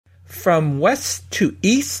From west to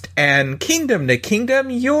east and kingdom to kingdom,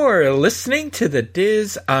 you're listening to the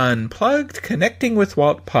Diz Unplugged Connecting with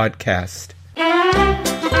Walt podcast.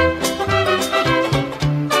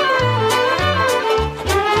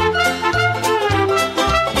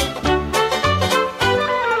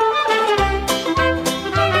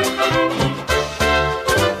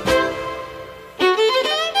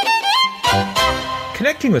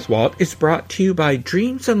 Connecting with Walt is brought to you by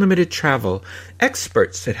Dreams Unlimited Travel,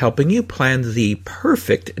 experts at helping you plan the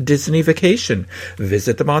perfect Disney vacation.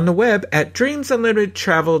 Visit them on the web at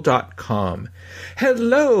dreamsunlimitedtravel.com.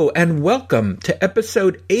 Hello and welcome to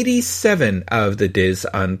episode 87 of the Diz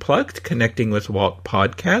Unplugged Connecting with Walt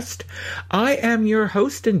podcast. I am your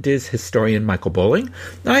host and Diz historian Michael Bowling.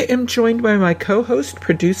 I am joined by my co-host,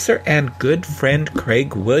 producer, and good friend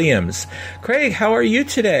Craig Williams. Craig, how are you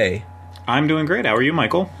today? I'm doing great. How are you,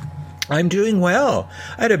 Michael? I'm doing well.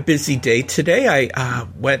 I had a busy day today. I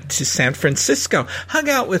went to San Francisco, hung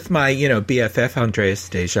out with my, BFF, Andreas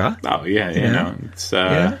Deja. Oh, yeah, it's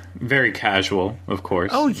very casual, of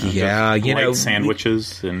course. Oh, yeah. Light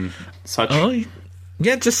sandwiches and such. Oh,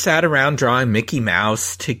 yeah, just sat around drawing Mickey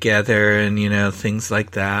Mouse together and, things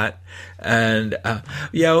like that. And,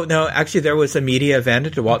 actually there was a media event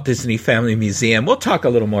at the Walt Disney Family Museum. We'll talk a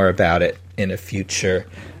little more about it in a future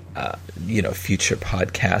future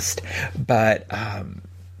podcast. But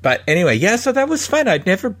anyway, so that was fun. I'd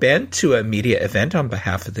never been to a media event on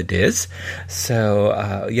behalf of the Diz.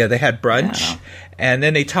 So, they had brunch. Yeah. And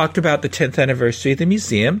then they talked about the 10th anniversary of the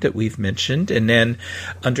museum that we've mentioned. And then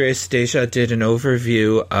Andreas Deja did an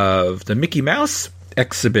overview of the Mickey Mouse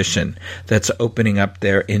exhibition that's opening up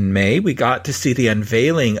there in May. We got to see the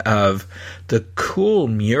unveiling of the cool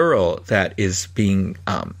mural that is being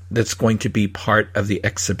that's going to be part of the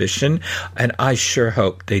exhibition, and I sure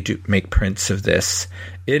hope they do make prints of this.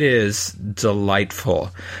 It is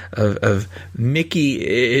delightful. Of Mickey,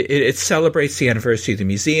 it celebrates the anniversary of the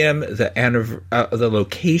museum, the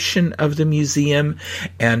location of the museum,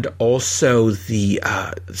 and also the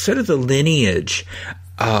sort of the lineage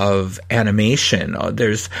of animation.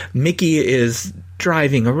 There's Mickey is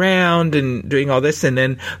driving around and doing all this,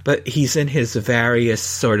 but he's in his various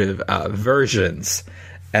sort of versions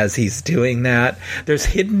as he's doing that. There's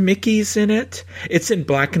hidden Mickeys in it. It's in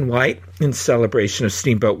black and white in celebration of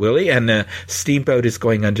Steamboat Willie, and the steamboat is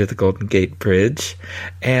going under the Golden Gate Bridge.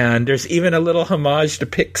 And there's even a little homage to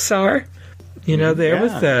Pixar. With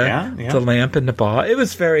the lamp and the ball. It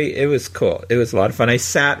was cool. It was a lot of fun. I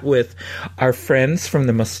sat with our friends from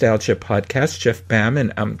the Nostalgia podcast, Jeff Bam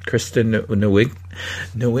and Kristen Nowinki.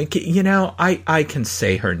 I can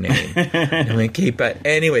say her name, Nowinki, but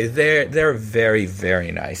anyway, they're very,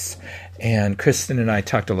 very nice. And Kristen and I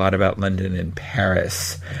talked a lot about London and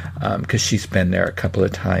Paris because she's been there a couple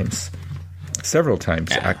of times. Several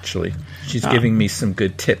times, actually. She's giving me some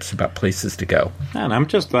good tips about places to go. And I'm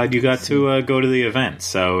just glad you got to go to the event.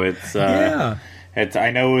 So it's I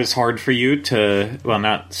know it was hard for you to, well,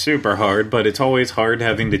 not super hard, but it's always hard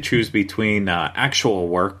having to choose between actual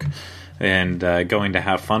work and going to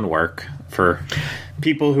have fun work for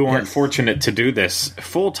people who aren't fortunate to do this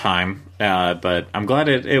full time. But I'm glad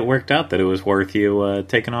it worked out that it was worth you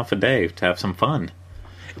taking off a day to have some fun.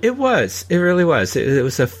 It was. It really was. It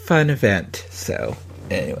was a fun event. So,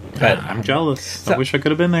 anyway. But I'm jealous. I wish I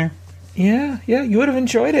could have been there. Yeah, you would have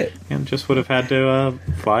enjoyed it. And just would have had to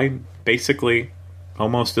fly basically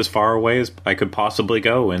almost as far away as I could possibly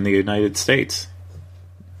go in the United States.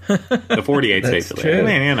 The 48 states. True.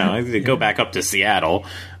 I mean, go back up to Seattle.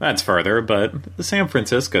 That's further, but San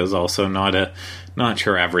Francisco is also not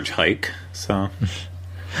your average hike. So...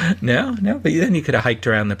 No, but then you could have hiked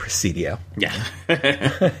around the Presidio. Yeah.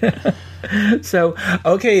 So,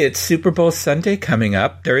 okay, it's Super Bowl Sunday coming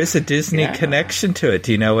up. There is a Disney connection to it.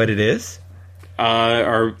 Do you know what it is?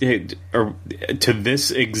 To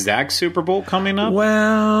this exact Super Bowl coming up?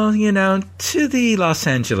 Well, to the Los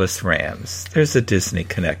Angeles Rams. There's a Disney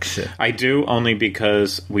connection. I do, only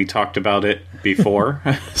because we talked about it before.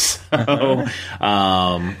 So,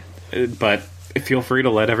 but feel free to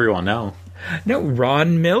let everyone know. No,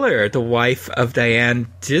 Ron Miller, the wife of Diane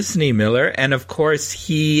Disney Miller, and of course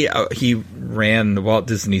he ran the Walt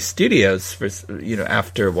Disney Studios for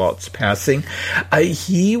after Walt's passing.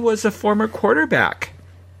 He was a former quarterback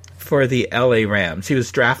for the LA Rams. He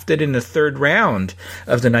was drafted in the third round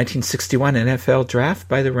of the 1961 NFL draft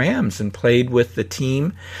by the Rams and played with the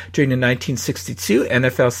team during the 1962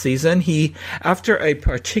 NFL season. He, after a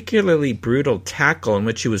particularly brutal tackle in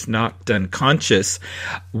which he was knocked unconscious,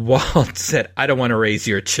 Walt said, "I don't want to raise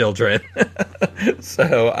your children."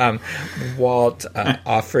 So Walt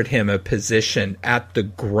offered him a position at the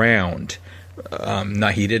ground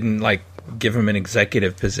he didn't like give him an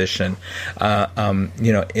executive position, at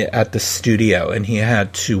the studio, and he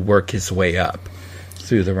had to work his way up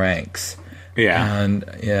through the ranks. Yeah.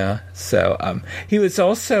 And so he was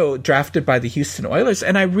also drafted by the Houston Oilers,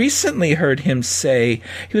 and I recently heard him say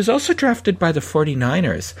he was also drafted by the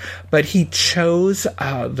 49ers, but he chose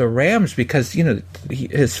the Rams because,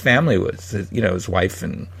 his family was, his wife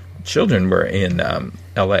and children were in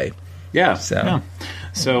L.A. Yeah.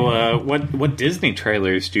 So what Disney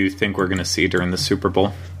trailers do you think we're going to see during the Super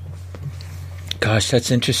Bowl? Gosh, that's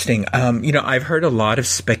interesting. I've heard a lot of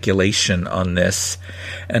speculation on this,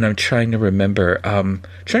 and I'm trying to remember.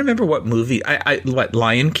 What movie? What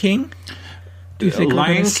Lion King? Do you think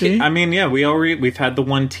Lion King? I mean, yeah, we've had the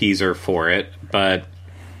one teaser for it, but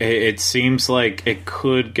it seems like it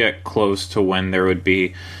could get close to when there would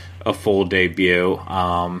be a full debut.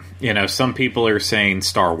 Some people are saying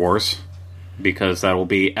Star Wars because that will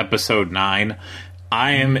be Episode 9.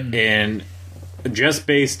 I am in. Just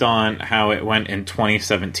based on how it went in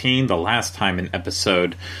 2017, the last time an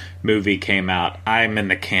episode movie came out, I'm in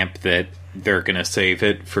the camp that they're going to save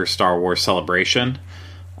it for Star Wars Celebration.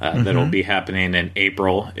 That'll be happening in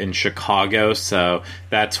April in Chicago. So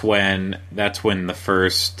that's when the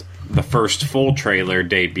first full trailer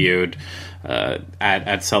debuted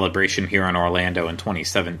at Celebration here in Orlando in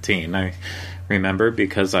 2017. I remember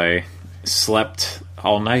because I slept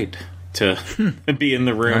all night to be in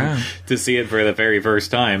the room to see it for the very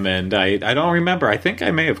first time, and I don't remember. I think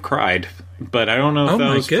I may have cried, but I don't know if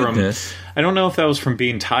that was from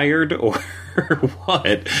being tired or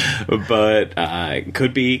what. But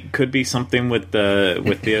could be something with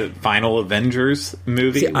the final Avengers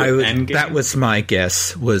movie. See, Endgame. That was my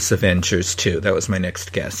guess. Was Avengers 2? That was my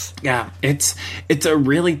next guess. Yeah, it's a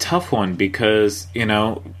really tough one because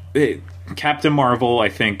Captain Marvel, I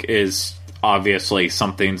think, is. Obviously,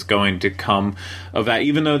 something's going to come of that.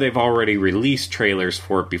 Even though they've already released trailers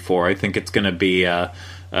for it before, I think it's going to be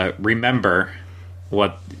remember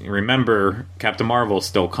Captain Marvel's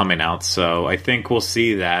still coming out. So I think we'll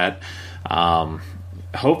see that.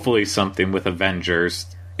 Hopefully, something with Avengers.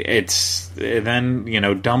 It's then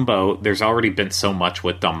Dumbo. There's already been so much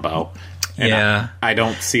with Dumbo. And I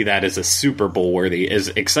don't see that as a Super Bowl worthy. As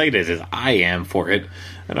excited as I am for it,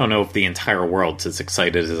 I don't know if the entire world's as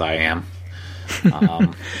excited as I am.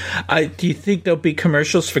 Do you think there'll be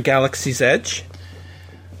commercials for Galaxy's Edge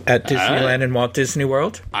at Disneyland and Walt Disney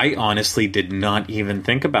World? I honestly did not even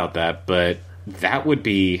think about that, but that would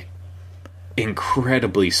be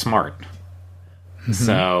incredibly smart.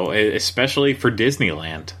 So, especially for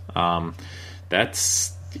Disneyland,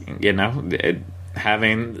 that's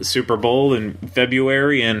having the Super Bowl in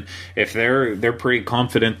February, and if they're pretty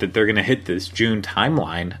confident that they're going to hit this June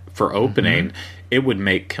timeline for opening, it would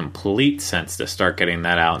make complete sense to start getting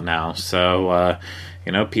that out now. So,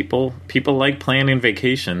 people like planning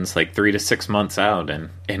vacations like 3 to 6 months out, and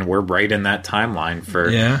we're right in that timeline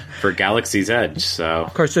for Galaxy's Edge. So,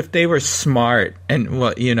 of course, if they were smart, and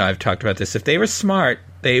I've talked about this, if they were smart,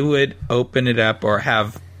 they would open it up or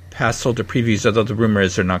have pass holder previews, although the rumor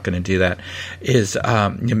is they're not going to do that, is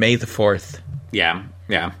May the 4th. Yeah.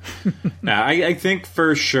 Now, I think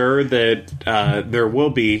for sure that there will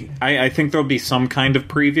be... I think there'll be some kind of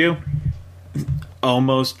preview,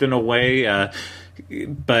 almost in a way,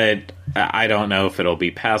 but I don't know if it'll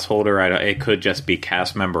be pass holder. It could just be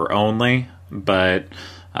cast member only, but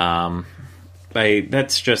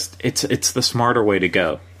that's just... It's the smarter way to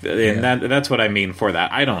go. And that's what I mean for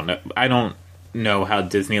that. I don't know how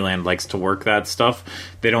Disneyland likes to work that stuff.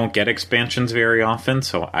 They don't get expansions very often,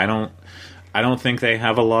 so I don't think they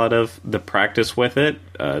have a lot of the practice with it,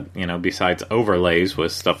 besides overlays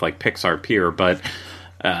with stuff like Pixar Pier, but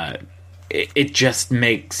it just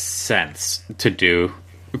makes sense to do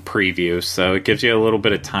previews, so it gives you a little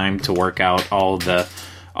bit of time to work out all the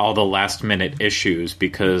last minute issues,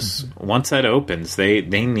 because once that opens, they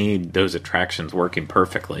need those attractions working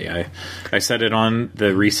perfectly. I said it on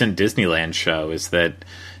the recent Disneyland show, is that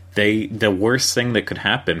the worst thing that could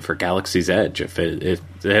happen for Galaxy's Edge if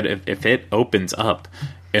it opens up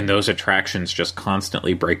and those attractions just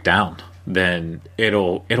constantly break down, then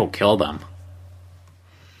it'll kill them.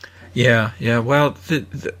 Yeah. Well,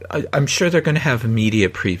 I'm sure they're going to have media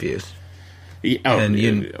previews.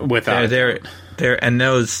 Without and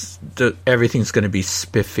everything's going to be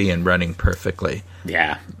spiffy and running perfectly.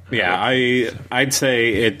 Yeah. I'd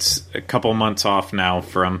say it's a couple months off now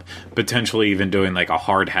from potentially even doing like a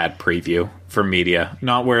hard hat preview for media,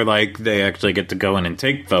 not where like they actually get to go in and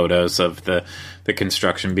take photos of the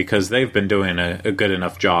construction, because they've been doing a good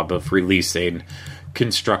enough job of releasing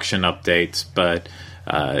construction updates. But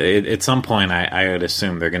At some point, I would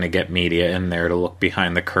assume they're going to get media in there to look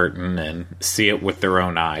behind the curtain and see it with their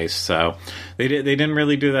own eyes. So they didn't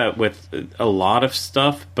really do that with a lot of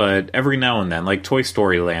stuff, but every now and then, like Toy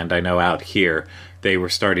Story Land, I know out here, they were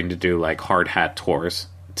starting to do like hard hat tours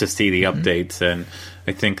to see the updates, and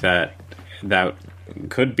I think that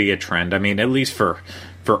could be a trend. I mean, at least for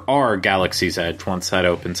our Galaxy's Edge once that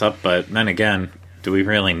opens up, but then again, do we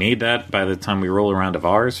really need that by the time we roll around of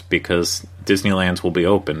ours? Because Disneyland's will be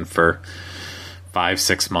open for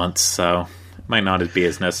 5-6 months, so it might not be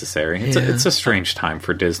as necessary. It's a strange time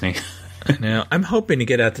for Disney. Now, I'm hoping to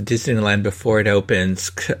get out to Disneyland before it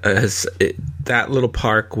opens, because that little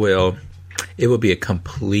park will be a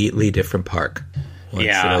completely different park once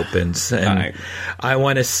it opens. And I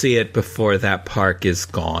want to see it before that park is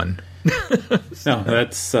gone. No,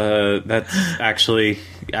 that's actually.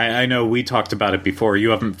 I know we talked about it before. You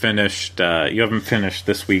haven't finished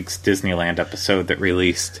this week's Disneyland episode that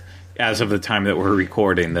released as of the time that we're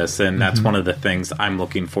recording this, and that's one of the things I'm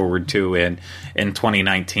looking forward to in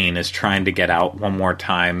 2019 is trying to get out one more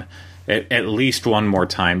time, at least one more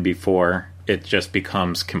time before it just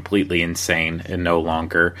becomes completely insane and no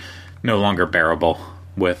longer bearable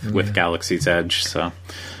with Galaxy's Edge. So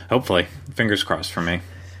hopefully, fingers crossed for me.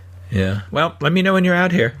 Yeah. Well, let me know when you're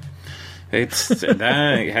out here. It's that.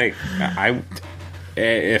 Hey,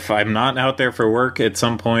 if I'm not out there for work at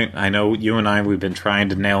some point, I know you and we've been trying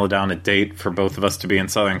to nail down a date for both of us to be in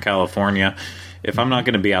Southern California. If I'm not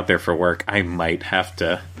going to be out there for work, I might have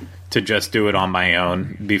to just do it on my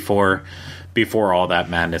own before all that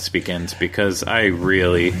madness begins, because I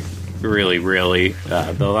really, really, really,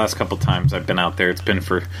 the last couple times I've been out there, it's been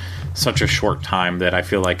for such a short time that I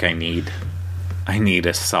feel like I need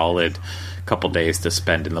a solid couple days to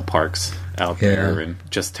spend in the parks out there and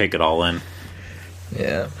just take it all in.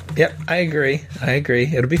 Yeah. Yep, I agree.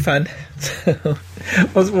 It'll be fun.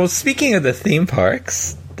 Well, speaking of the theme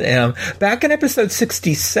parks, back in episode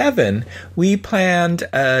 67, we planned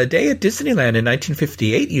a day at Disneyland in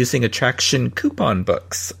 1958 using attraction coupon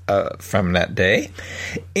books from that day.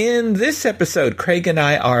 In this episode, Craig and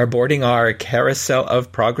I are boarding our Carousel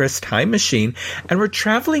of Progress time machine, and we're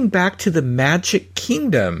traveling back to the Magic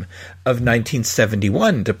Kingdom of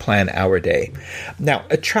 1971 to plan our day. Now,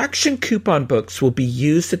 attraction coupon books will be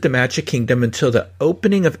used at the Magic Kingdom until the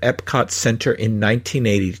opening of Epcot Center in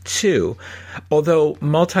 1982, although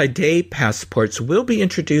multi-day passports will be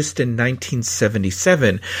introduced in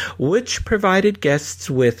 1977, which provided guests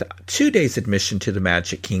with 2 days admission to the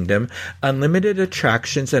Magic Kingdom, unlimited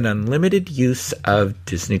attractions, and unlimited use of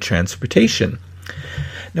Disney transportation.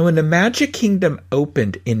 Now, when the Magic Kingdom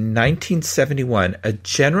opened in 1971, a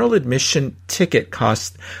general admission ticket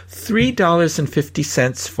cost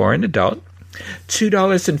 $3.50 for an adult,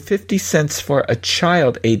 $2.50 for a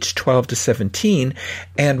child aged 12 to 17,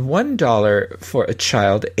 and $1 for a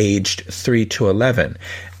child aged 3 to 11.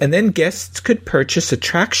 And then guests could purchase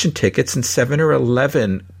attraction tickets in 7 or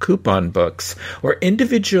 11 coupon books, or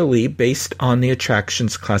individually based on the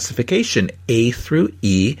attraction's classification, A through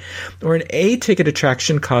E, or an A ticket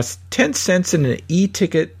attraction costs 10 cents and an E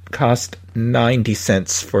ticket cost 90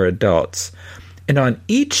 cents for adults. And on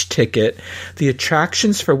each ticket, the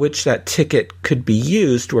attractions for which that ticket could be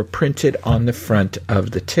used were printed on the front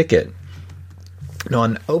of the ticket. Now,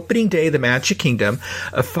 on opening day of the Magic Kingdom,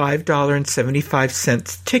 a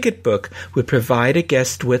 $5.75 ticket book would provide a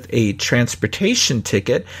guest with a transportation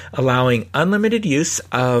ticket, allowing unlimited use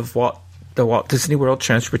of the Walt Disney World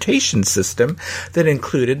transportation system that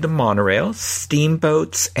included the monorail,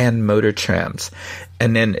 steamboats, and motor trams,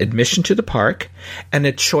 and then admission to the park, and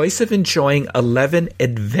a choice of enjoying 11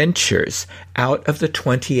 adventures out of the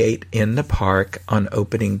 28 in the park on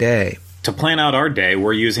opening day. To plan out our day,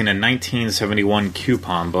 we're using a 1971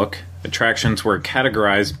 coupon book. Attractions were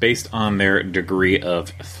categorized based on their degree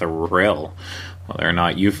of thrill. Whether or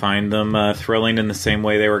not you find them thrilling in the same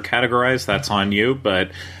way they were categorized, that's on you,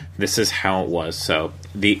 but this is how it was. So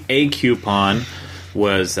the A coupon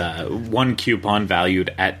was one coupon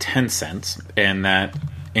valued at 10 cents, and that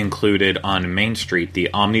included on Main Street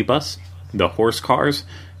the omnibus, the horse cars,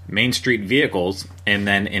 Main Street vehicles, and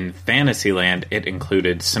then in Fantasyland it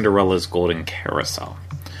included Cinderella's Golden Carousel.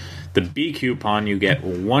 The B coupon, you get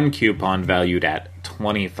one coupon valued at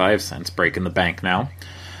 25 cents, breaking the bank now.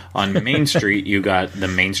 On Main Street, you got the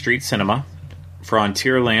Main Street Cinema.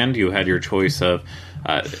 Frontierland, you had your choice of...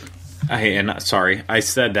 I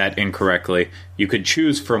said that incorrectly. You could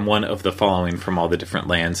choose from one of the following from all the different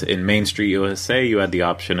lands. In Main Street USA, you had the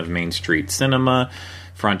option of Main Street Cinema.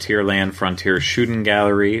 Frontierland Frontier Shooting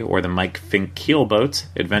Gallery, or the Mike Fink Keelboats,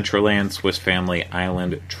 Adventureland Swiss Family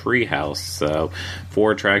Island Treehouse. So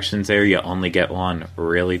 4 attractions there, you only get one.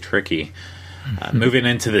 Really tricky. Moving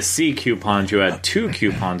into the C coupons, you had 2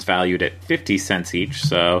 coupons valued at 50 cents each,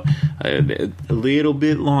 so a little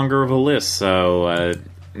bit longer of a list, so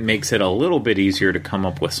makes it a little bit easier to come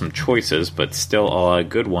up with some choices, but still all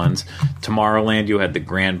good ones. Tomorrowland, you had the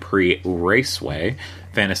Grand Prix Raceway.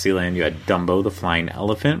 Fantasyland, you had Dumbo the Flying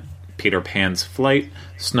Elephant, Peter Pan's Flight,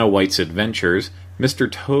 Snow White's Adventures, Mr.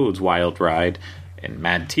 Toad's Wild Ride, and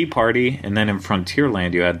Mad Tea Party. And then in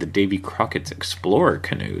Frontierland, you had the Davy Crockett's Explorer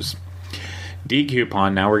Canoes. D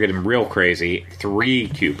coupon, now we're getting real crazy. 3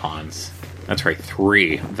 coupons. That's right,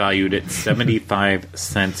 3. Valued at 75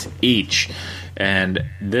 cents each. And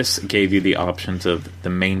this gave you the options of the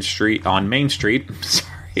Main Street,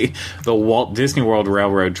 the Walt Disney World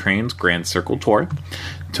Railroad Trains Grand Circle Tour.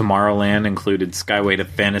 Tomorrowland included Skyway to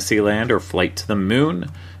Fantasyland or Flight to the Moon.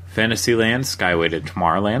 Fantasyland, Skyway to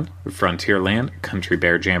Tomorrowland. Frontierland, Country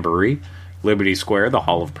Bear Jamboree. Liberty Square, the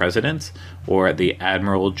Hall of Presidents, or the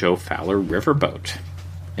Admiral Joe Fowler Riverboat.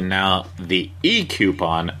 And now the E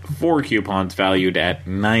coupon, 4 coupons valued at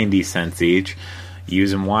 90 cents each. Use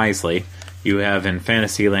them wisely. You have in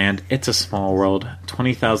Fantasyland, It's a Small World,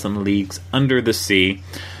 20,000 Leagues Under the Sea,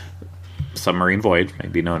 Submarine Voyage, may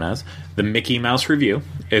be known as, the Mickey Mouse Review,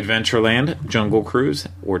 Adventureland, Jungle Cruise,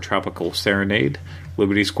 or Tropical Serenade,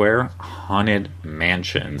 Liberty Square, Haunted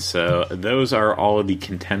Mansion. So those are all of the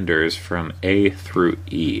contenders from A through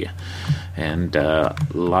E. And a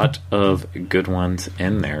lot of good ones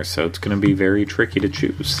in there, so it's going to be very tricky to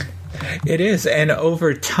choose. It is, and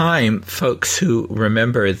over time, folks who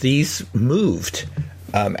remember, these moved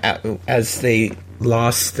as they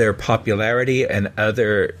lost their popularity and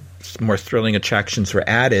other more thrilling attractions were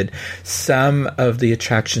added. Some of the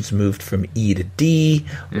attractions moved from E to D,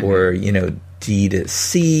 or, D to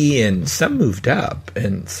C, and some moved up,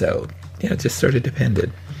 and so, it just sort of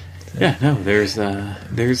depended. Yeah, no,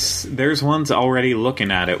 there's ones already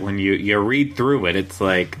looking at it. When you read through it, it's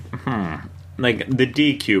like, like the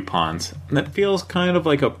D coupons. That feels kind of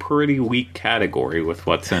like a pretty weak category with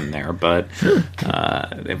what's in there, but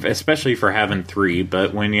especially for having 3.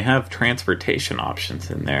 But when you have transportation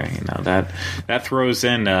options in there, that throws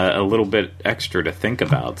in a little bit extra to think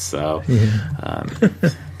about. So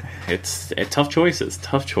it's tough choices.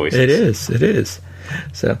 It is.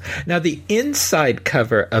 So now the inside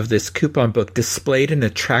cover of this coupon book displayed an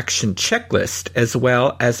attraction checklist as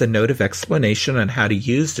well as a note of explanation on how to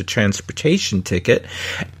use the transportation ticket,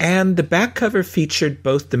 and the back cover featured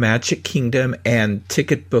both the Magic Kingdom and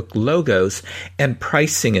ticket book logos and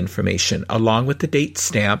pricing information along with the date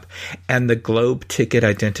stamp and the globe ticket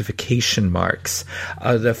identification marks.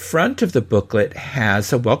 The front of the booklet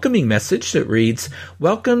has a welcoming message that reads,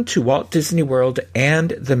 "Welcome to Walt Disney World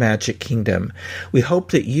and the Magic Kingdom. We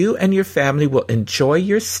hope that you and your family will enjoy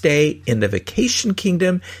your stay in the Vacation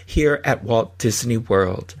Kingdom here at Walt Disney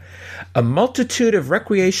World. A multitude of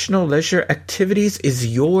recreational leisure activities is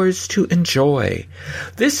yours to enjoy.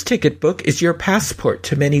 This ticket book is your passport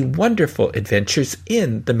to many wonderful adventures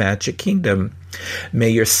in the Magic Kingdom. May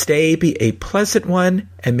your stay be a pleasant one,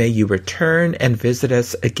 and may you return and visit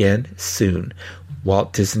us again soon.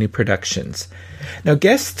 Walt Disney Productions." Now,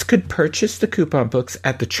 guests could purchase the coupon books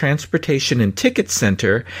at the Transportation and Ticket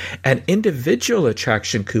Center, and individual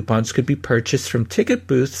attraction coupons could be purchased from ticket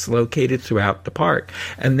booths located throughout the park.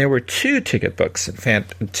 And there were 2 ticket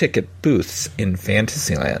booths in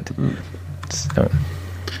Fantasyland. So.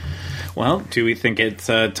 Well, do we think it's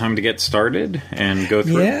time to get started and go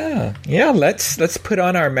through? Yeah. Let's put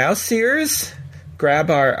on our mouse ears, grab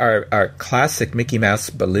our classic Mickey Mouse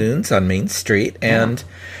balloons on Main Street, and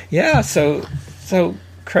so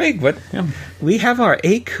Craig, we have our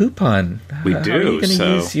A coupon. We do. How are you going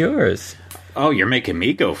to use yours? Oh, you're making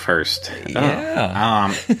me go first.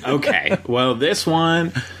 Yeah. Okay. Well, this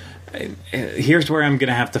one, here's where I'm going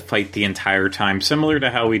to have to fight the entire time. Similar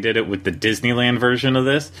to how we did it with the Disneyland version of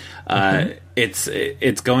this,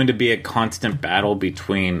 it's going to be a constant battle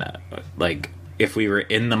between if we were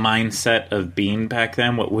in the mindset of being back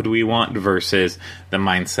then, what would we want, versus the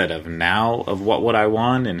mindset of now of what would I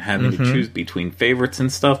want, and having to choose between favorites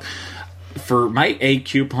and stuff. For my A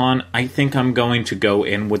coupon, I think I'm going to go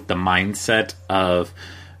in with the mindset of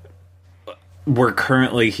we're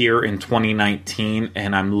currently here in 2019,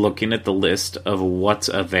 and I'm looking at the list of what's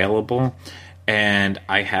available, and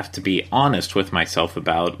I have to be honest with myself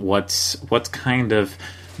about what's kind of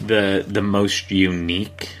the most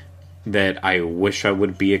unique that I wish I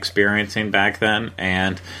would be experiencing back then.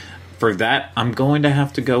 And for that, I'm going to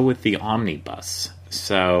have to go with the Omnibus.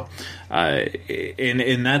 So,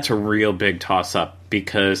 and that's a real big toss-up,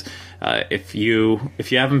 because if you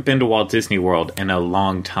haven't been to Walt Disney World in a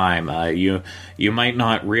long time, you might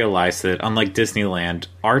not realize that, unlike Disneyland,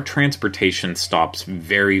 our transportation stops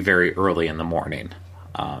very, very early in the morning.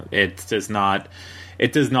 It does not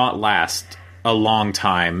last a long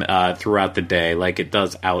time throughout the day like it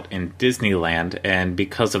does out in Disneyland, and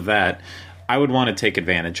because of that, I would want to take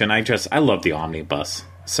advantage. And I love the omnibus.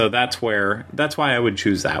 So that's why I would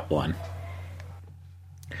choose that one.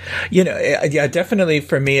 Yeah, definitely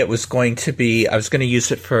for me it was going to be, I was going to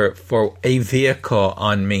use it for a vehicle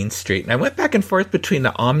on Main Street. And I went back and forth between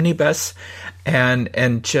the omnibus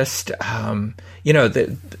and just,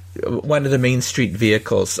 one of the Main Street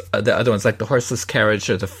vehicles, the other ones like the horseless carriage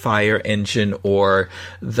or the fire engine or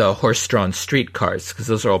the horse-drawn streetcars, because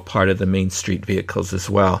those are all part of the Main Street vehicles as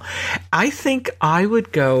well. I think I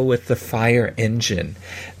would go with the fire engine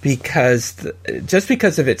just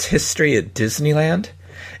because of its history at Disneyland.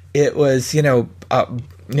 It was,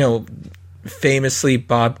 famously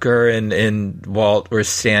Bob Gurr and Walt were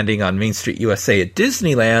standing on Main Street USA at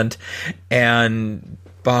Disneyland, and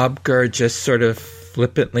Bob Gurr just sort of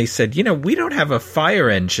flippantly said, we don't have a fire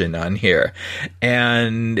engine on here.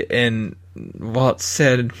 And Walt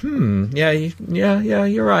said, yeah,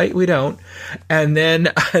 you're right, we don't. And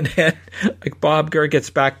then like Bob Gurr gets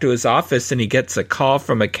back to his office and he gets a call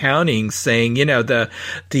from accounting saying, the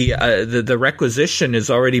requisition has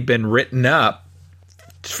already been written up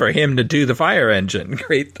for him to do the fire engine,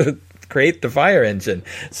 create the fire engine.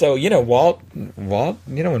 So, Walt,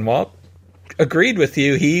 when Walt agreed with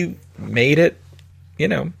you, he made it,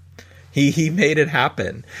 he made it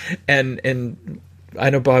happen. And I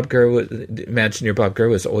know Imagineer Bob Gurr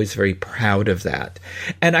was always very proud of that.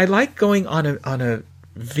 And I like going on a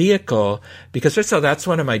vehicle because, first of all, that's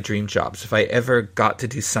one of my dream jobs. If I ever got to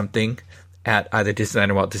do something at either Disneyland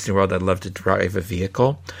or Walt Disney World, I'd love to drive a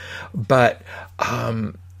vehicle. But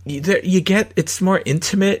it's more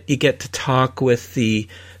intimate. You get to talk with the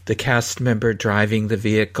cast member driving the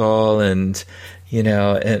vehicle and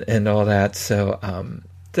all that. So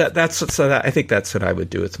I think that's what I would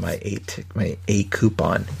do with my A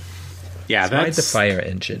coupon. Yeah, that's the fire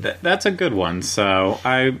engine. That's a good one. So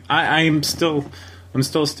I'm still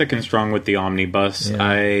sticking strong with the omnibus. Yeah.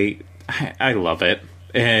 I love it,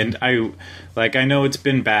 and I know it's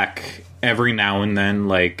been back every now and then.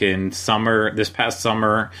 Like in summer, this past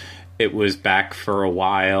summer, it was back for a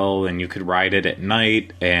while, and you could ride it at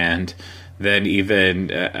night, and then even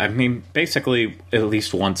basically at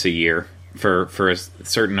least once a year. For a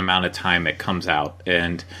certain amount of time it comes out,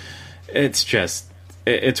 and it's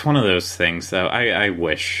one of those things though. I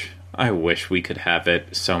wish we could have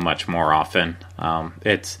it so much more often.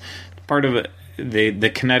 It's part of the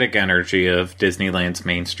kinetic energy of Disneyland's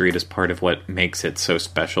Main Street is part of what makes it so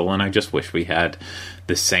special, and I just wish we had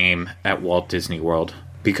the same at Walt Disney World,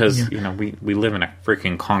 because we live in a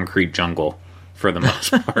freaking concrete jungle for the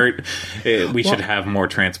most part. We should have more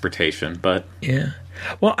transportation, but yeah.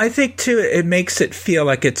 Well, I think, too, it makes it feel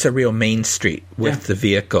like it's a real Main Street with the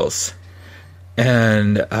vehicles.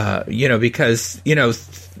 And, because,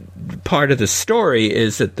 part of the story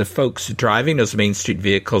is that the folks driving those Main Street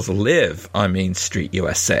vehicles live on Main Street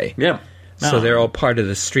USA. Yeah. So they're all part of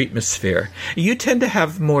the streetmosphere. You tend to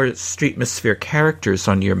have more streetmosphere characters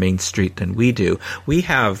on your Main Street than we do. We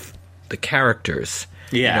have the characters.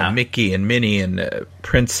 Yeah, Mickey and Minnie and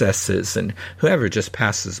princesses and whoever just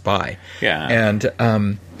passes by. Yeah,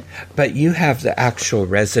 and but you have the actual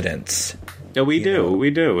residents. Yeah, we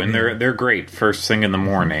do, and they're great first thing in the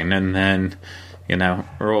morning, and then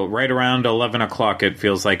right around 11 o'clock, it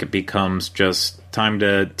feels like it becomes just time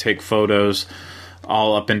to take photos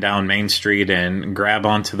all up and down Main Street and grab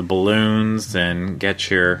onto the balloons and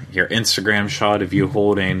get your Instagram shot of you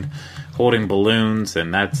holding balloons,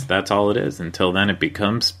 and that's all it is. Until then it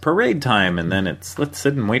becomes parade time, and then it's let's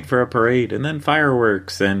sit and wait for a parade, and then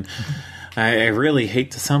fireworks. And I really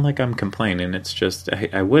hate to sound like I'm complaining. It's just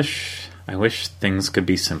I wish things could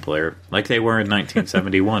be simpler, like they were in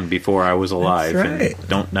 1971 before I was alive. That's right. And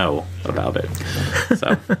don't know about it.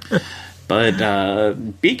 So,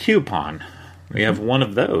 but B coupon, we have one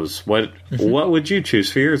of those. What would you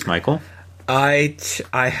choose for yours, Michael? I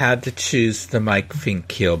had to choose the Mike Fink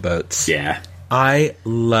keelboats. Yeah. I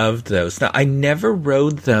loved those. Now, I never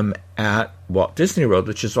rode them at Walt Disney World,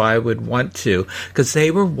 which is why I would want to, because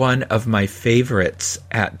they were one of my favorites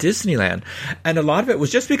at Disneyland. And a lot of it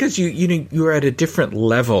was just because you were at a different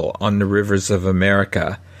level on the rivers of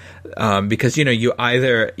America. Because you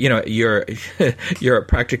either you're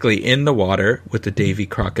practically in the water with the Davy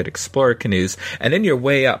Crockett Explorer canoes, and then you're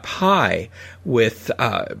way up high with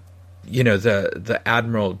the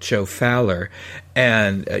Admiral Joe Fowler,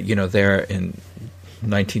 and there in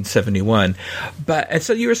 1971, and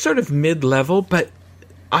so you were sort of mid-level, but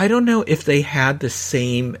I don't know if they had the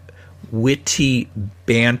same witty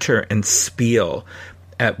banter and spiel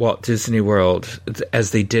at Walt Disney World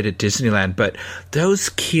as they did at Disneyland, but those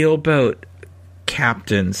keelboat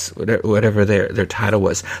captains, whatever their title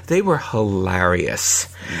was, they were hilarious,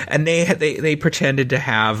 and they pretended to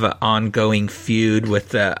have an ongoing feud with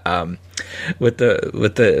the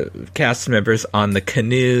cast members on the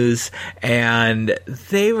canoes, and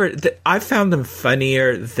I found them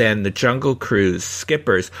funnier than the Jungle Cruise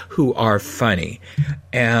skippers, who are funny,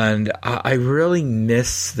 and I really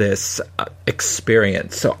miss this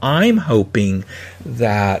experience. So I'm hoping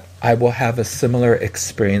that I will have a similar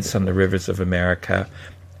experience on the Rivers of America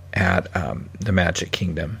at the Magic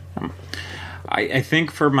Kingdom. I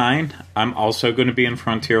think for mine, I'm also going to be in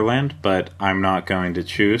Frontierland, but I'm not going to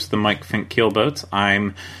choose the Mike Fink keelboats.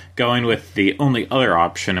 I'm going with the only other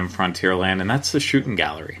option in Frontierland, and that's the Shooting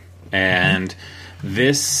Gallery. And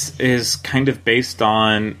this is kind of based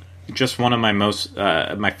on just one of my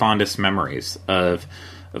my fondest memories of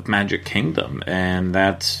Magic Kingdom, and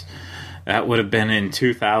that would have been in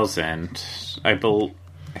 2000. I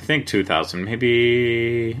think 2000,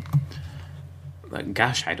 maybe.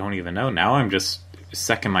 Gosh, I don't even know. Now I'm just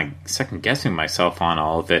second guessing myself on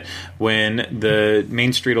all of it. When the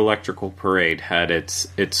Main Street Electrical Parade had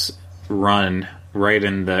its run right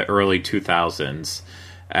in the early 2000s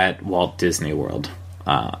at Walt Disney World,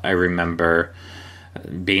 I remember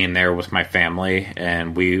being there with my family,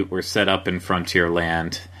 and we were set up in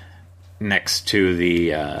Frontierland next to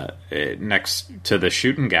the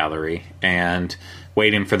Shooting Gallery and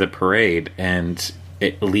waiting for the parade. And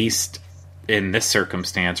at least in this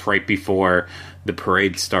circumstance, right before the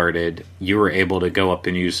parade started, you were able to go up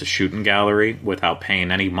and use the Shooting Gallery without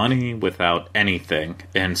paying any money, without anything.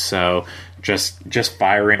 And so just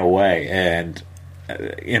firing away. And,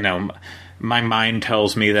 my mind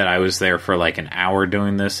tells me that I was there for like an hour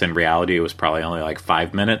doing this. In reality, it was probably only like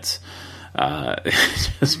 5 minutes.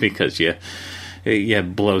 Just because you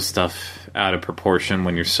blow stuff out of proportion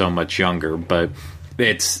when you're so much younger. But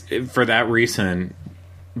it's for that reason,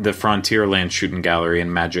 the Frontierland Shooting Gallery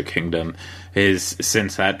in Magic Kingdom is,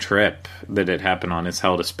 since that trip that it happened on, has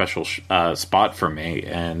held a special spot for me,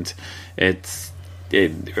 and it's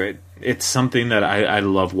something that I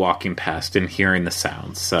love walking past and hearing the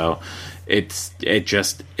sounds. So it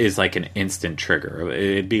just is like an instant trigger.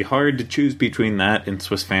 It'd be hard to choose between that and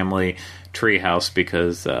Swiss Family Treehouse,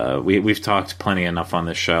 because we've talked plenty enough on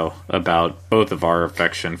this show about both of our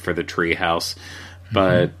affection for the Treehouse,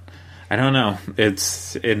 but I don't know.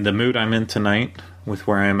 It's in the mood I'm in tonight with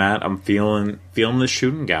where I'm at. I'm feeling the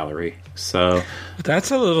Shooting Gallery. So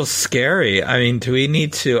that's a little scary. I mean, do we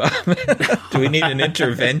need an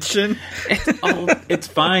intervention? It's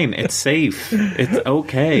fine. It's safe. It's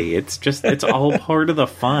okay. It's all part of the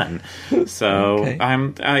fun. So okay.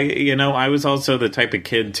 I was also the type of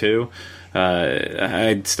kid too.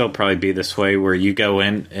 I'd still probably be this way, where you go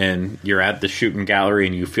in and you're at the Shooting Gallery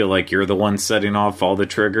and you feel like you're the one setting off all the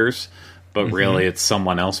triggers, but really it's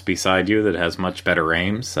someone else beside you that has much better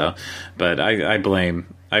aim. So, but I blame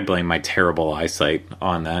my terrible eyesight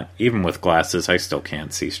on that. Even with glasses, I still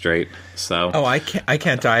can't see straight. So, I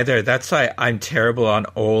can't either. That's why I'm terrible on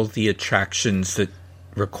all the attractions that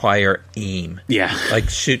require aim. Yeah, like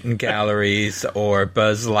Shooting Galleries or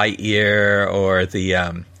Buzz Lightyear or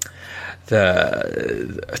the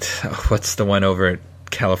what's the one over at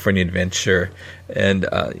California Adventure, and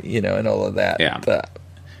and all of that. Yeah.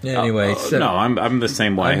 Anyway, so no, I'm the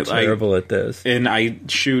same way. I'm terrible at this, and I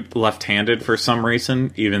shoot left-handed for some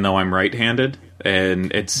reason, even though I'm right-handed.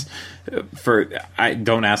 And it's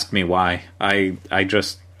don't ask me why. I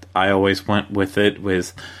always went with it.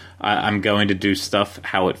 I'm going to do stuff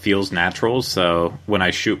how it feels natural. So when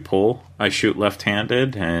I shoot pool, I shoot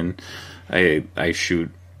left-handed, and I shoot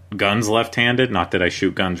guns left-handed. Not that I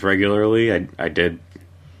shoot guns regularly. I did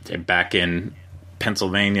back in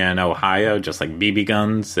Pennsylvania and Ohio, just like BB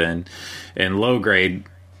guns and low grade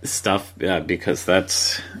stuff, because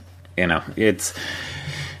that's it's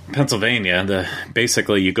Pennsylvania.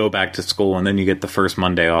 Basically you go back to school and then you get the first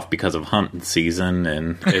Monday off because of hunting season,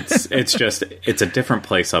 and it's it's a different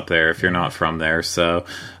place up there if you're not from there. So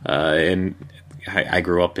and I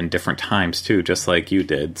grew up in different times too, just like you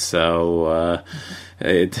did. So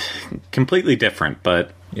it's completely different,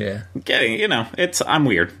 but yeah, I'm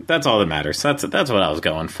weird. That's all that matters. That's what I was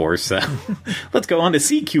going for. So let's go on to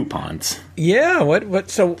sea coupons. Yeah. What?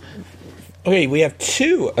 So, okay, we have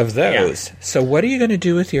two of those. Yeah. So what are you going to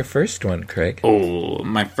do with your first one, Craig? Oh,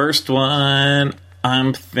 my first one.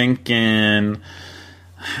 I'm thinking,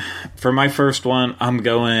 for my first one, I'm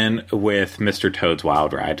going with Mr. Toad's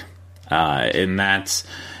Wild Ride. And that's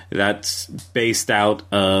based out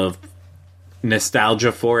of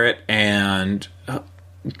nostalgia for it, and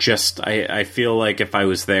just I feel like if I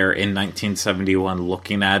was there in 1971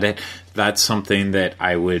 looking at it, that's something that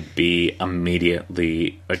I would be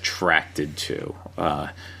immediately attracted to.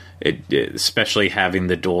 Especially having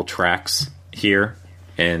the dual tracks here,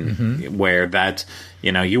 and where that,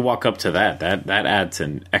 you walk up to that adds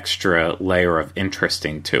an extra layer of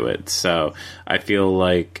interesting to it. So I feel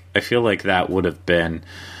like that would have been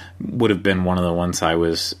one of the ones I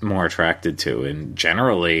was more attracted to. And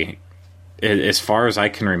generally, as far as I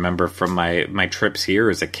can remember from my trips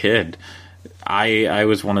here as a kid, I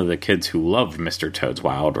was one of the kids who loved Mr. Toad's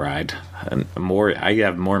Wild Ride. And I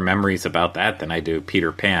have more memories about that than I do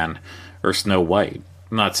Peter Pan or Snow White.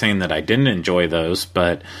 I'm not saying that I didn't enjoy those,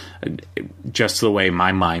 but just the way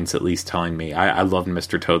my mind's at least telling me, I loved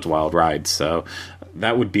Mr. Toad's Wild Ride. So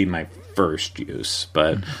that would be my first use.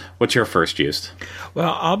 But what's your first use?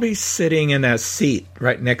 Well, I'll be sitting in that seat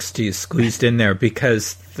right next to you, squeezed in there,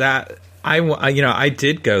 because I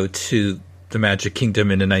did go to the Magic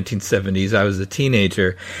Kingdom in the 1970s. I was a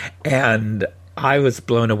teenager, and I was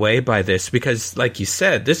blown away by this because, like you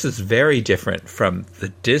said, this is very different from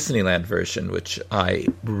the Disneyland version, which I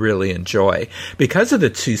really enjoy because of the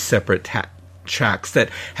two separate tracks that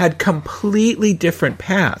had completely different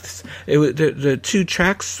paths. The two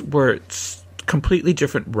tracks were completely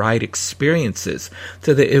different ride experiences,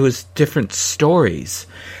 so that it was different stories.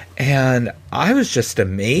 And I was just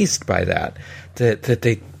amazed by that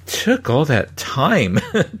they took all that time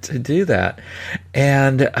to do that.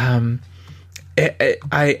 And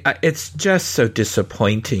it's just so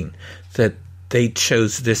disappointing that they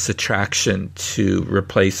chose this attraction to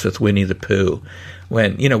replace with Winnie the Pooh.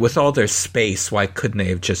 When, with all their space, why couldn't they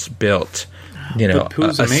have just built, the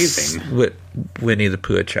Pooh's amazing. Winnie the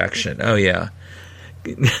Pooh attraction? Oh, yeah.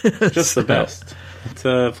 Just the best. It's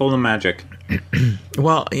full of magic.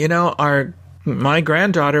 Well, my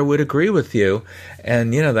granddaughter would agree with you,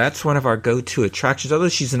 and that's one of our go-to attractions. Although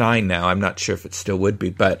she's 9 now, I'm not sure if it still would be,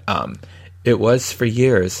 but it was for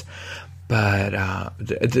years. But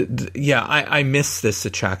I miss this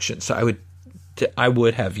attraction, so I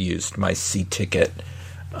would have used my C ticket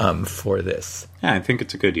for this. Yeah, I think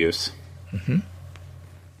it's a good use. Mm-hmm.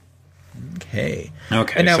 Okay.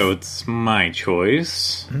 Okay, now, so it's my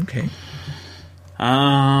choice. Okay.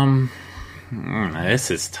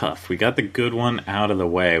 This is tough. We got the good one out of the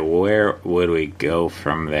way. Where would we go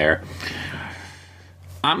from there?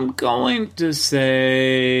 I'm going to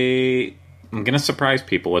surprise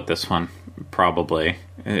people with this one, probably.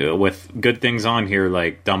 With good things on here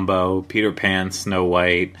like Dumbo, Peter Pan, Snow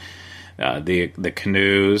White, the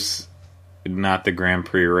canoes, not the Grand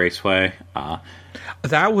Prix Raceway.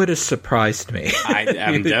 That would have surprised me.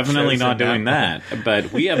 I'm definitely not doing that.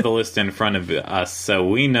 But we have the list in front of us, so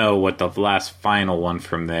we know what the last final one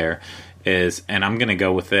from there is, and I'm going to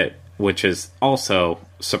go with it, which is also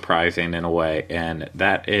surprising in a way, and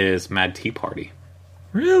that is Mad Tea Party.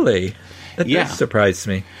 Really? That does surprise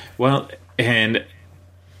me. Well, and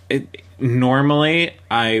normally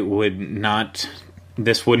I would not...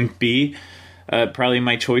 This wouldn't be probably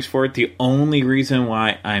my choice for it. The only reason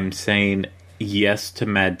why I'm saying yes to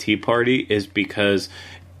Mad Tea Party is because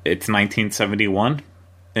it's 1971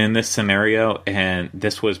 in this scenario, and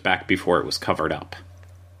this was back before it was covered up.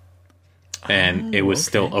 And it was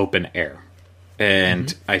still open air.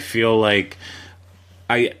 And I feel like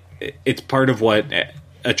it's part of what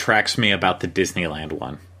attracts me about the Disneyland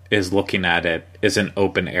one, is looking at it as an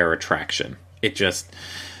open air attraction.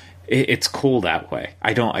 It's cool that way.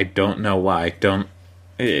 I don't know why.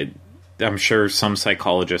 I'm sure some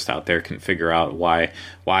psychologist out there can figure out why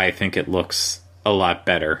I think it looks a lot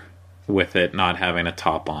better with it not having a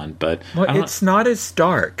top on. But it's not as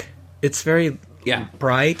dark. It's very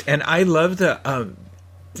bright, and I love the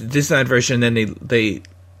Disneyland version. And they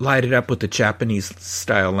light it up with the Japanese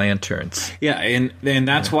style lanterns. Yeah, and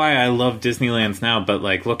that's why I love Disneyland's now. But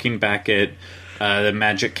like looking back at the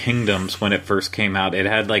Magic Kingdoms when it first came out, it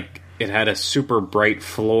had a super bright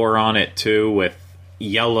floor on it too, with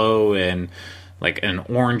yellow and like an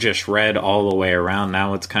orangish red all the way around.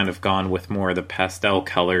 Now it's kind of gone with more of the pastel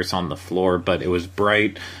colors on the floor, but it was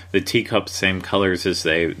bright. The teacups, same colors as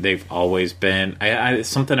they've always been.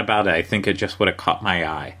 Something about it, I think it just would have caught my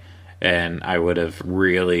eye, and I would have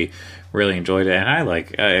really, really enjoyed it. And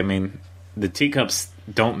I mean, the teacups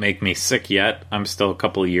don't make me sick yet. I'm still a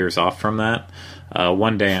couple of years off from that.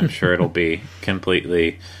 One day I'm sure it'll be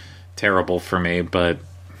completely terrible for me, but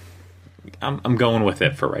I'm going with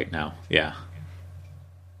it for right now. Yeah.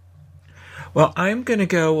 Well, I'm going to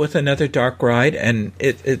go with another dark ride, and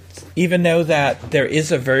it's even though that there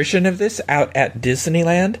is a version of this out at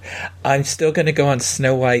Disneyland, I'm still going to go on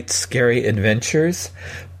Snow White's Scary Adventures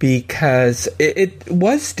because it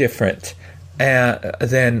was different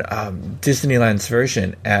than Disneyland's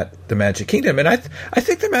version at the Magic Kingdom, and I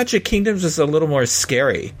think the Magic Kingdom's was a little more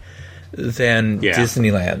scary than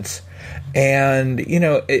Disneyland's, and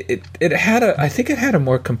it had I think it had a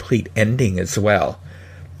more complete ending as well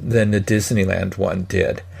than the Disneyland one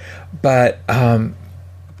did. But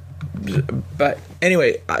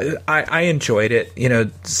anyway, I enjoyed it.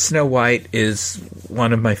 Snow White is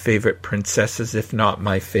one of my favorite princesses, if not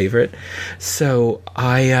my favorite. So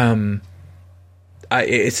I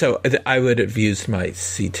would have used my other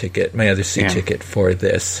C ticket for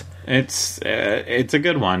this. It's a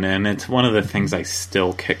good one, and it's one of the things I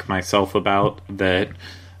still kick myself about that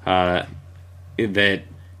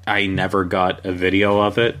I never got a video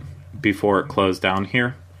of it before it closed down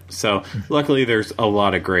here. So luckily there's a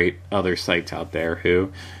lot of great other sites out there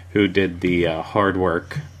who did the hard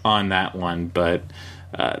work on that one, but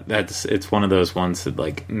it's one of those ones that,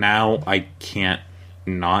 like, now I can't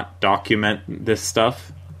not document this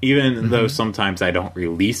stuff, even though sometimes I don't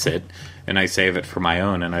release it and I save it for my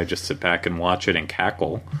own and I just sit back and watch it and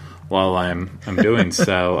cackle while I'm doing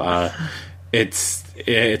so.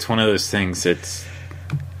 It's one of those things.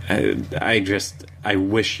 I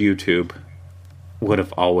wish YouTube would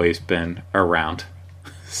have always been around.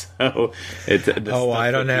 So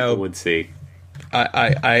I don't know. Would see.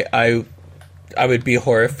 I would be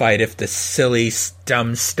horrified if the silly,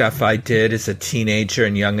 dumb stuff I did as a teenager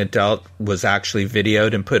and young adult was actually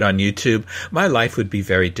videoed and put on YouTube. My life would be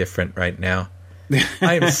very different right now.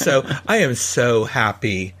 I am so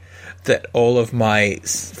happy that all of my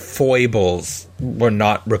foibles were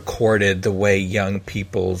not recorded the way young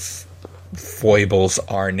people's foibles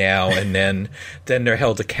are now, and then they're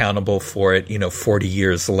held accountable for it 40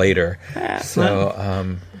 years later.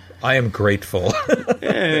 So I am grateful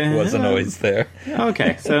it wasn't always there.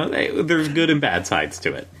 Okay, so there's good and bad sides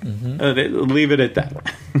to it. Leave it at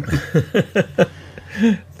that.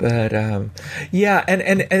 But and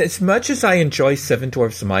as much as I enjoy Seven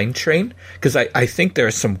Dwarfs Mine Train, because I think there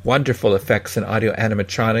are some wonderful effects and audio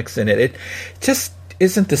animatronics in it, it just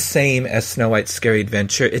isn't the same as Snow White's Scary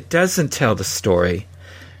Adventure. It doesn't tell the story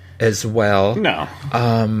as well. No.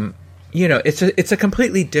 It's a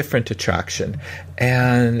completely different attraction,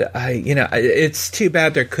 and it's too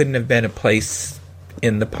bad there couldn't have been a place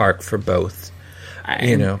in the park for both.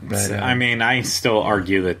 I still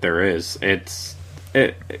argue that there is.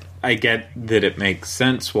 I get that it makes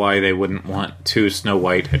sense why they wouldn't want two Snow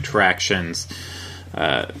White attractions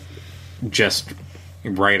just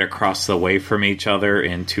right across the way from each other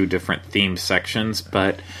in two different themed sections,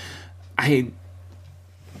 but I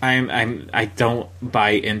don't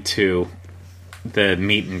buy into the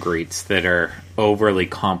meet and greets that are overly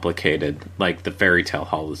complicated, like the Fairy Tale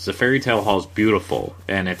Hall. The Fairy Tale Hall is beautiful,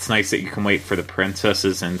 and it's nice that you can wait for the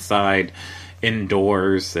princesses inside,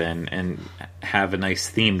 indoors, and have a nice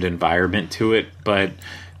themed environment to it, but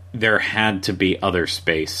there had to be other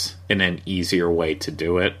space and an easier way to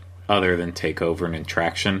do it other than take over an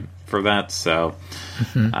attraction for that. So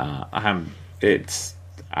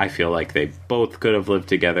I feel like they both could have lived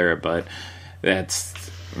together, but that's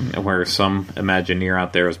where some Imagineer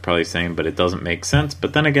out there is probably saying, but it doesn't make sense.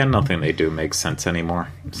 But then again, nothing they do makes sense anymore.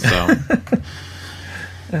 So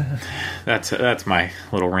that's my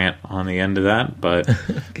little rant on the end of that. But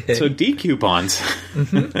okay. So D coupons.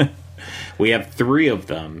 We have 3 of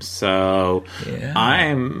them. So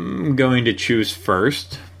I'm going to choose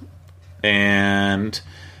first, and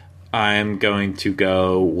I'm going to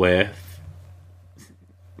go with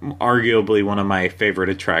arguably one of my favorite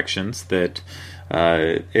attractions that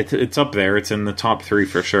it's up there. It's in the top 3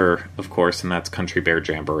 for sure, of course, and that's Country Bear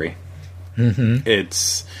Jamboree.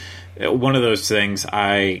 It's one of those things.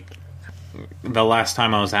 The last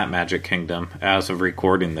time I was at Magic Kingdom, as of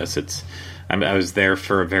recording this, I was there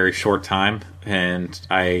for a very short time, and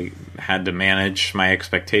I had to manage my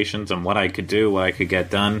expectations on what I could do, what I could get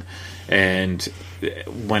done, and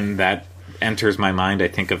when that enters my mind, I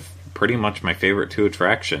think of pretty much my favorite 2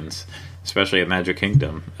 attractions, especially at Magic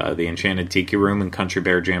Kingdom, the Enchanted Tiki Room and Country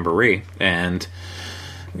Bear Jamboree. And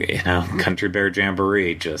Country Bear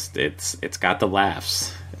Jamboree, it's got the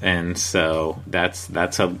laughs, and so that's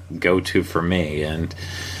a go-to for me. And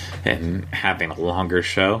having a longer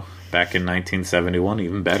show back in 1971,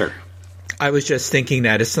 even better. I was just thinking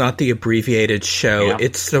that it's not the abbreviated show;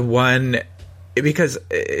 it's the one, because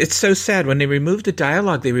it's so sad when they remove the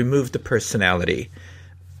dialogue, they remove the personality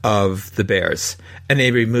of the bears, and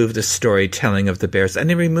they removed the storytelling of the bears, and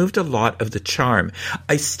they removed a lot of the charm.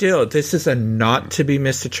 This is a not to be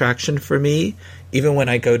missed attraction for me, even when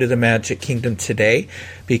I go to the Magic Kingdom today,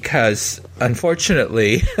 because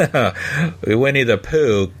unfortunately, Winnie the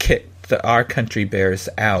Pooh kicked our country bears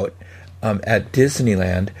out at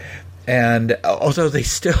Disneyland. And although they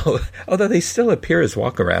still appear as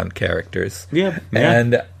walk-around characters,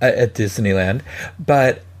 and at Disneyland,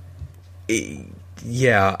 but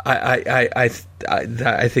yeah, I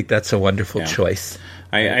think that's a wonderful choice.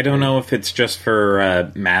 I don't know if it's just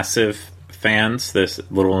for massive fans, this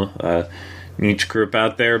little niche group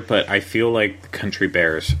out there, but I feel like the Country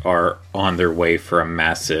Bears are on their way for a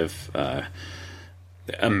massive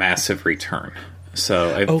return.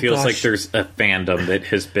 So it feels like there's a fandom that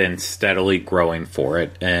has been steadily growing for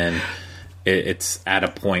it, and it's at a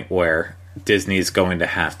point where Disney's going to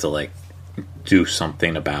have to do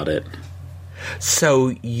something about it.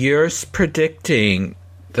 So you're predicting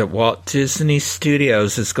that Walt Disney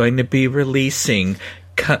Studios is going to be releasing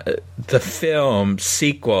the film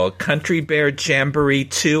sequel, Country Bear Jamboree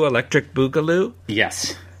 2 Electric Boogaloo?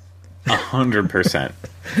 Yes. 100%.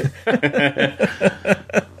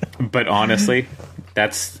 But honestly,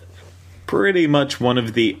 that's pretty much one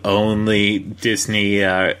of the only Disney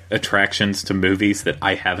attractions to movies that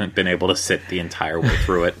I haven't been able to sit the entire way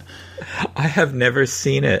through it. I have never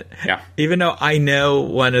seen it. Yeah. Even though I know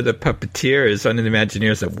one of the puppeteers, one of the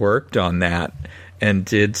Imagineers that worked on that and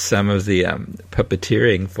did some of the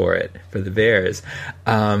puppeteering for it, for the bears.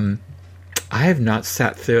 I have not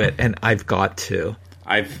sat through it, and I've got to.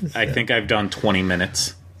 I think I've done 20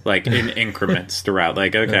 minutes. In increments throughout.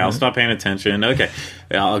 I'll stop paying attention. Okay,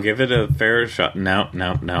 I'll give it a fair shot. No.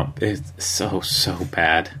 It's so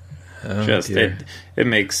bad. Oh, it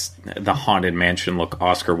makes the Haunted Mansion look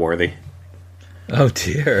Oscar-worthy. Oh,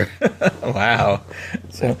 dear. Wow.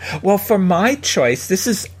 So, well, for my choice, this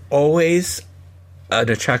is always an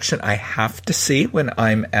attraction I have to see when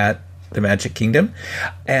I'm at the Magic Kingdom,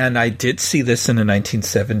 and I did see this in the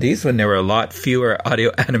 1970s when there were a lot fewer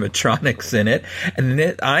audio animatronics in it,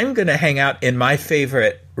 and I'm going to hang out in my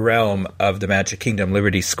favorite realm of the Magic Kingdom,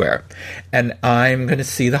 Liberty Square, and I'm going to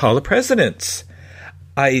see the Hall of Presidents.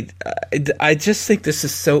 I just think this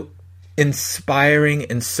is so inspiring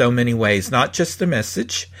in so many ways, not just the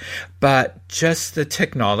message, but just the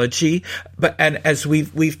technology. And as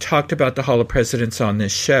we've talked about the Hall of Presidents on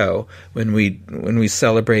this show when we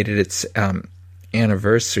celebrated its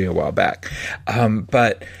anniversary a while back,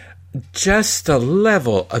 but just the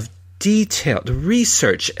level of detail, the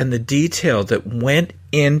research and the detail that went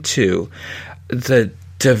into the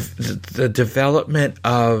development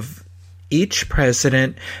of each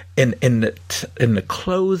president in the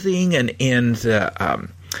clothing and in the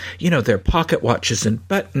their pocket watches and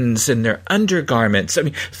buttons and their undergarments. I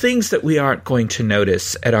mean, things that we aren't going to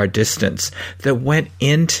notice at our distance that went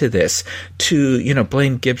into this, to,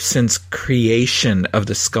 Blaine Gibson's creation of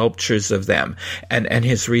the sculptures of them and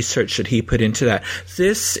his research that he put into that.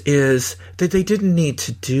 This is that they didn't need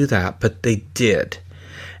to do that, but they did.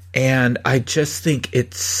 And I just think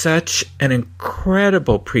it's such an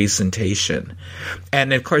incredible presentation.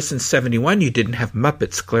 And, of course, in 71, you didn't have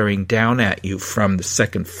Muppets glaring down at you from the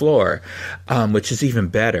second floor, which is even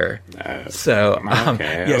better.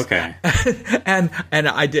 Okay. And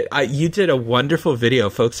you did a wonderful video.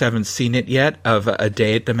 Folks haven't seen it yet, of A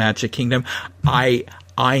Day at the Magic Kingdom.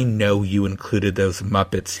 I know you included those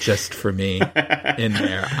Muppets just for me in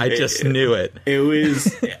there. I just knew it. It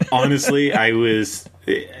was, honestly, I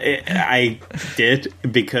did,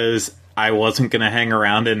 because I wasn't going to hang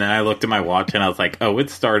around, and then I looked at my watch and I was like, oh,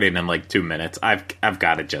 it's starting in 2 minutes. I've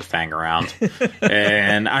got to just hang around.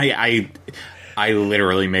 And I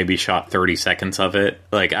literally maybe shot 30 seconds of it.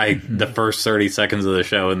 The first 30 seconds of the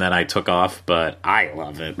show, and then I took off, but I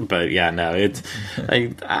love it. But yeah, no, it's,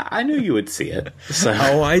 I knew you would see it. So.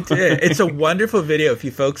 Oh, I did. It's a wonderful video. If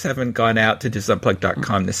you folks haven't gone out to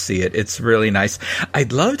DisUnplugged.com to see it, it's really nice. I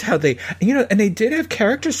loved how they, and they did have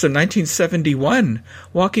characters from 1971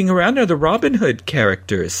 walking around there, the Robin Hood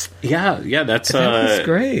characters. Yeah, that was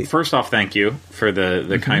great. First off, thank you for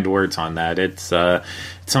the kind words on that. It's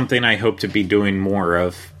something I hope to be doing more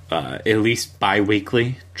of, at least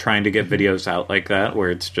bi-weekly, trying to get videos out like that, where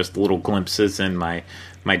it's just little glimpses in my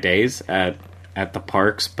days at the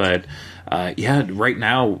parks. But right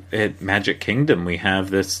now at Magic Kingdom, we have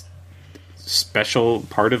this special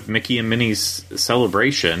part of Mickey and Minnie's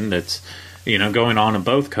celebration that's going on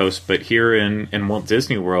both coasts. But here in Walt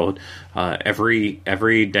Disney World,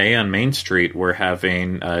 every day on Main Street, we're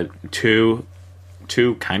having two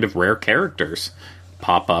kind of rare characters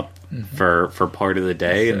pop up for part of the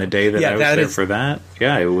day, and the day that I was there for that,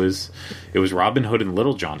 it was Robin Hood and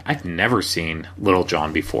Little John. I've never seen Little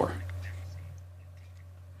John before.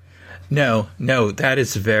 No, that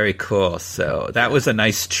is very cool. So that was a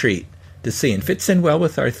nice treat to see, and fits in well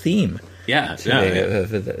with our theme.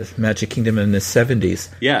 The Magic Kingdom in the 70s.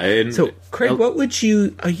 Yeah. So, Craig, what would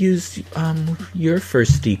you use your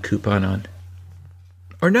first D coupon on?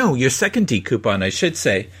 Or no, your second D coupon, I should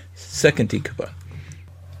say. Second D coupon.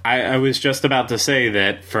 I was just about to say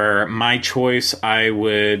that for my choice,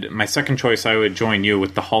 my second choice, I would join you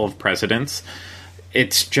with the Hall of Presidents.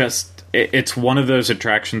 It's one of those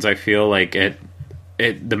attractions I feel like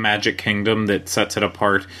the Magic Kingdom that sets it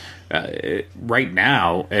apart right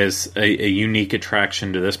now as a unique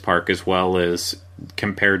attraction to this park, as well as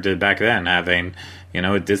compared to back then having, at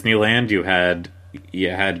Disneyland you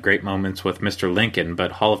had great moments with Mr. Lincoln,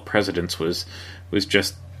 but Hall of Presidents was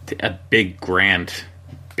just a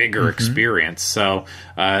bigger experience. So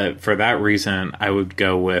for that reason, I would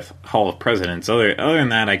go with Hall of Presidents. Other than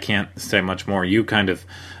that, I can't say much more. You kind of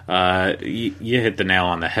you hit the nail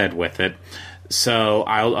on the head with it. So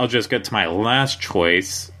I'll just get to my last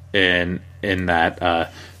choice in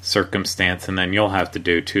that circumstance, and then you'll have to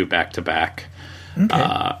do two back to back.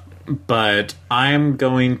 Okay. But I'm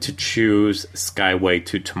going to choose Skyway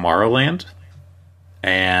to Tomorrowland,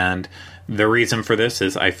 and the reason for this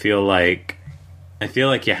is I feel like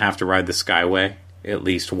you have to ride the Skyway at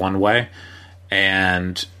least one way,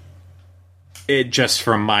 and it just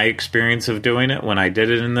from my experience of doing it when I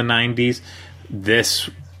did it in the 90s, this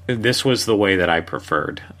was the way that I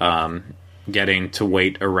preferred. Getting to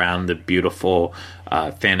wait around the beautiful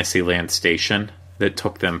Fantasyland station that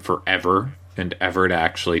took them forever and ever to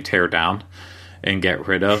actually tear down and get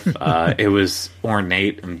rid of. It was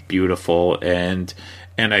ornate and beautiful, and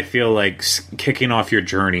I feel like kicking off your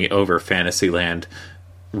journey over Fantasyland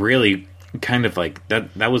really kind of like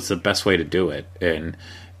that was the best way to do it in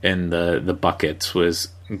the buckets, was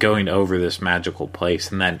going over this magical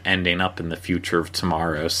place and then ending up in the future of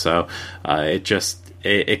tomorrow. So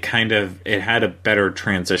it had a better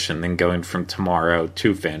transition than going from Tomorrow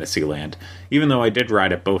to Fantasyland. Even though I did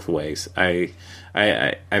ride it both ways, I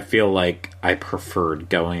feel like I preferred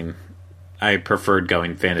going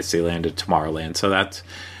Fantasyland to Tomorrowland. So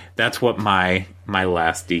that's what my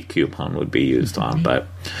last D coupon would be used on. But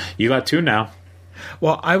you got two now.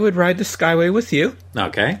 Well, I would ride the Skyway with you.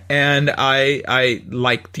 Okay. And I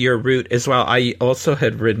liked your route as well. I also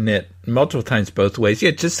had ridden it multiple times both ways.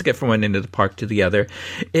 Yeah, just to get from one end of the park to the other.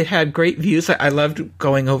 It had great views. I loved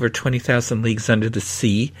going over 20,000 Leagues Under the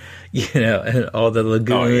Sea, and all the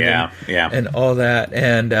lagoon and all that.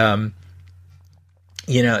 And, I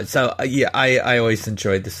always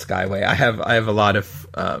enjoyed the Skyway. I have a lot of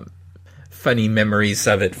funny memories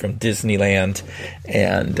of it from Disneyland.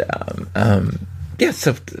 And,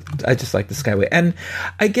 so I just like the Skyway. And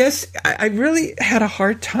I guess I really had a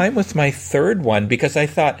hard time with my third one because I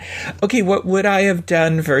thought, okay, what would I have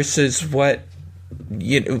done versus what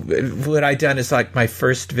would I done as like my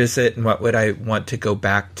first visit, and what would I want to go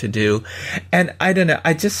back to do? And I don't know.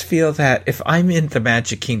 I just feel that if I'm in the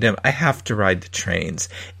Magic Kingdom, I have to ride the trains,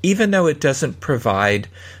 even though it doesn't provide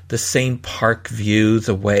the same park view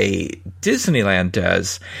the way Disneyland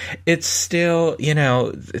does. It's still,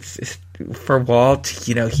 for Walt,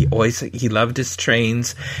 he loved his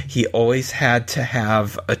trains. He always had to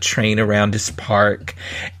have a train around his park.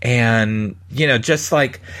 And, just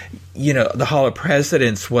like, the Hall of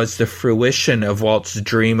Presidents was the fruition of Walt's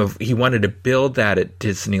dream of, he wanted to build that at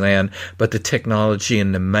Disneyland, but the technology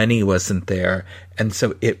and the money wasn't there. And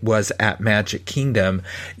so it was at Magic Kingdom.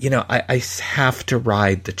 I have to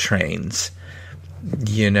ride the trains,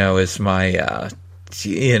 as my,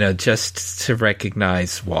 just to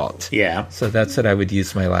recognize Walt. Yeah. So that's what I would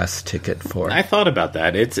use my last ticket for. I thought about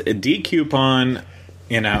that. It's a D coupon.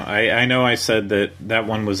 I know I said that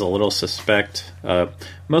one was a little suspect,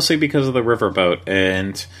 mostly because of the riverboat.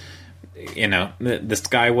 And, the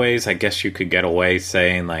Skyways, I guess you could get away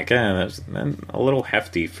saying, like, that's a little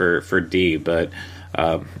hefty for D, but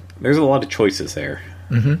there's a lot of choices there.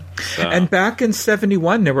 Mm-hmm. So. And back in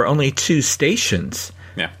 71, there were only two stations.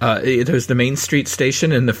 Yeah. There was the Main Street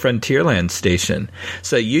station and the Frontierland station.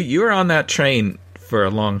 So you were on that train for a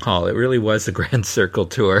long haul. It really was a Grand Circle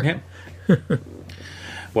tour. Yeah.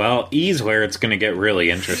 Well, E's where it's going to get really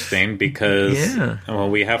interesting because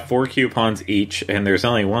we have 4 coupons each, and there's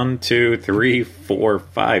only 1, 2, 3, 4,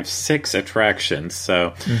 5, 6 attractions.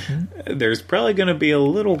 So there's probably going to be a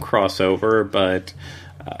little crossover, but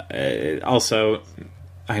also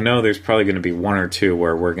I know there's probably going to be 1 or 2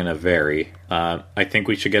 where we're going to vary. I think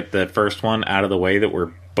we should get the first one out of the way that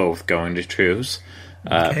we're both going to choose.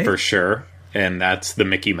 for sure. And that's the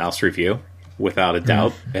Mickey Mouse review, without a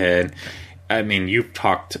doubt. And I mean, you've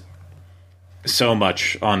talked so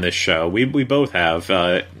much on this show. We both have.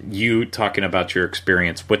 You talking about your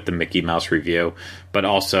experience with the Mickey Mouse review, but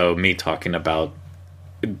also me talking about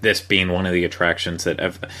this being one of the attractions that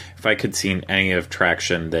if I could see any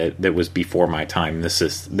attraction that was before my time, this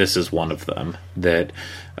is one of them that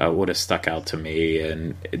would have stuck out to me.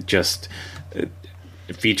 And it just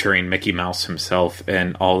featuring Mickey Mouse himself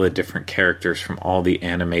and all the different characters from all the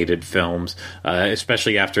animated films,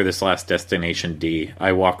 especially after this last Destination D,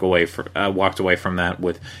 I walked away from that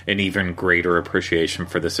with an even greater appreciation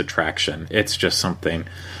for this attraction. It's just something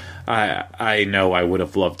I know I would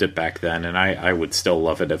have loved it back then, and I would still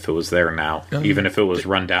love it if it was there now, even if it was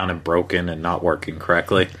run down and broken and not working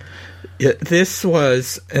correctly. Yeah, this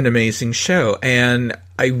was an amazing show, and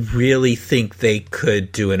I really think they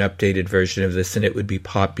could do an updated version of this and it would be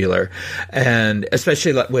popular. And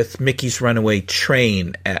especially with Mickey's Runaway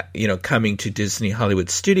Train, coming to Disney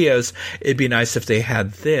Hollywood Studios, it'd be nice if they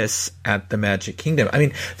had this at the Magic Kingdom. I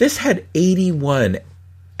mean, this had 81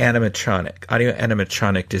 audio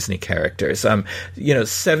animatronic Disney characters. There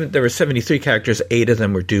were 73 characters, 8 of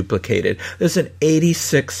them were duplicated. There's an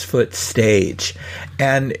 86-foot stage,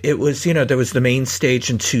 and it was, there was the main stage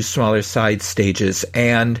and 2 smaller side stages,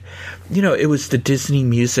 and it was the Disney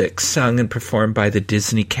music sung and performed by the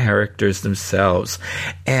Disney characters themselves,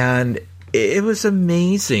 and it was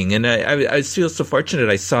amazing, and I feel so fortunate.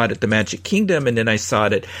 I saw it at the Magic Kingdom, and then I saw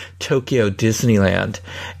it at Tokyo Disneyland.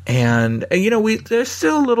 And, there's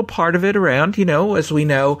still a little part of it around, as we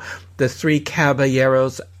know, the 3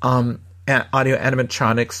 Caballeros audio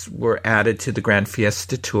animatronics were added to the Grand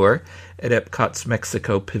Fiesta Tour at Epcot's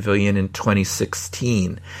Mexico Pavilion in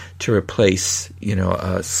 2016 to replace,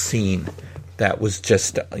 a scene that was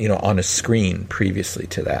just, on a screen previously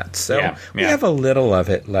to that. So we have a little of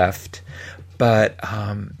it left. But,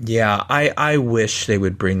 I wish they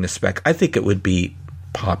would bring this back. I think it would be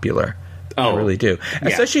popular. I really do. Yeah.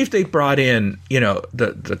 Especially if they brought in,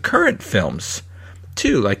 the current films,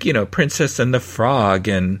 too. Like, Princess and the Frog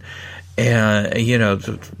and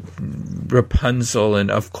Rapunzel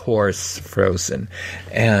and, of course, Frozen.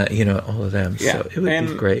 And, all of them. Yeah. So it would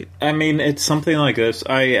be great. I mean, it's something like this.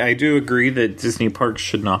 I do agree that Disney parks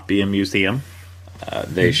should not be a museum.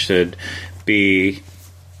 They should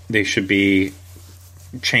be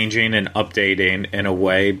changing and updating in a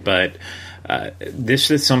way, but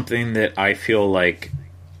this is something that I feel like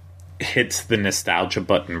hits the nostalgia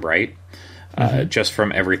button right, just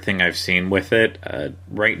from everything I've seen with it.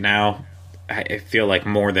 Right now, I feel like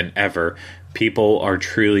more than ever, people are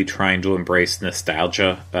truly trying to embrace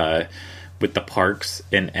nostalgia with the parks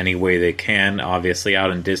in any way they can. Obviously, out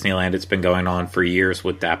in Disneyland, it's been going on for years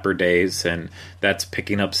with Dapper Days, and that's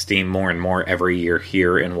picking up steam more and more every year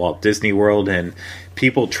here in Walt Disney World, and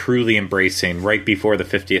people truly embracing, right before the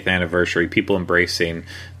 50th anniversary, people embracing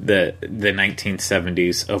the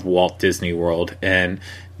 1970s of Walt Disney World. And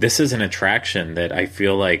this is an attraction that I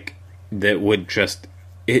feel like that would just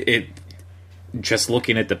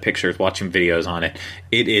looking at the pictures, watching videos on it,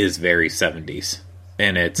 it is very 70s.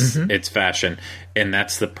 And it's fashion, and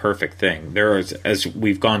that's the perfect thing. There is, as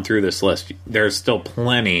we've gone through this list, there's still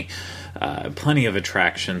plenty of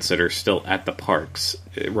attractions that are still at the parks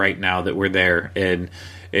right now that were there in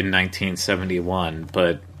 1971,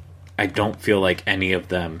 but I don't feel like any of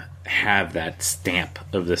them have that stamp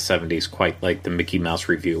of the 70s quite like the Mickey Mouse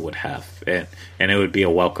review would have, and it would be a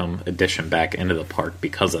welcome addition back into the park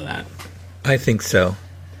because of that. I think so.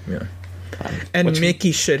 Yeah. And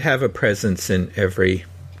Mickey should have a presence in every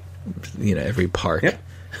park.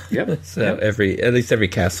 Yep. So at least every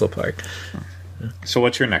castle park. So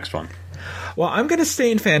what's your next one? Well, I'm going to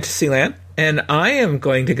stay in Fantasyland, and I am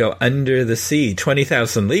going to go under the sea,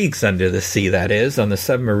 20,000 Leagues Under the Sea, that is, on the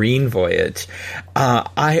submarine voyage.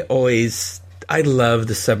 I love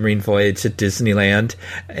the submarine voyage at Disneyland,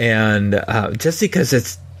 and just because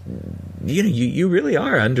it's you really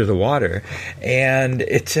are under the water, and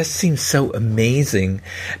it just seems so amazing.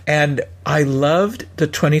 And I loved the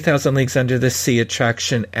 20,000 Leagues Under the Sea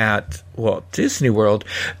attraction at Walt Disney World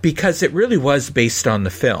because it really was based on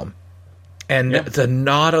the film. And the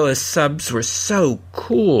Nautilus subs were so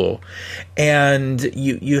cool. And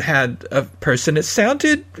you had a person that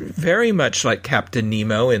sounded very much like Captain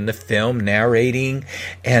Nemo in the film, narrating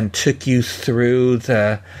and took you through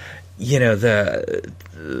the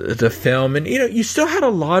film. And, you still had a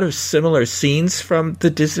lot of similar scenes from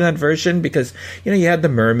the Disneyland version because, you had the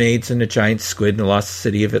mermaids and the giant squid in the Lost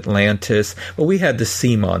City of Atlantis. Well, we had the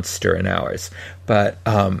sea monster in ours. But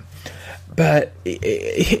But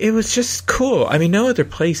it was just cool. I mean, no other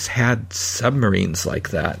place had submarines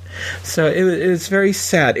like that. So it was very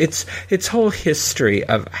sad. Its whole history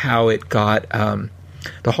of how it got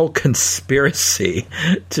the whole conspiracy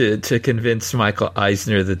to convince Michael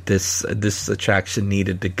Eisner that this attraction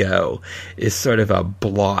needed to go is sort of a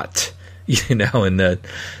blot, in the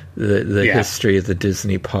history of the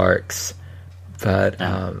Disney parks. But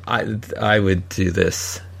I would do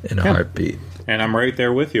this in a heartbeat. And I'm right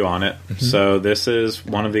there with you on it. Mm-hmm. So this is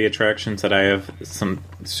one of the attractions that I have some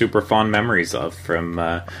super fond memories of from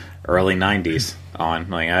early 90s on.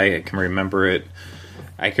 Like, I can remember it.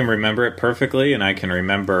 I can remember it perfectly, and I can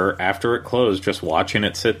remember after it closed just watching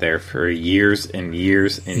it sit there for years and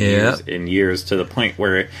years and years and years, to the point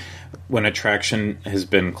where when attraction has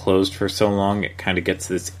been closed for so long, it kind of gets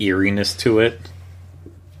this eeriness to it.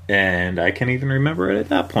 And I can even remember it at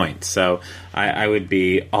that point. So I would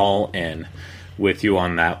be all in with you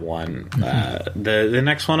on that one. Mm-hmm. The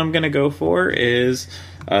next one I'm going to go for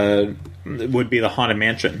would be the Haunted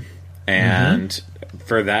Mansion. And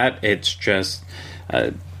for that, it's just,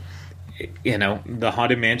 the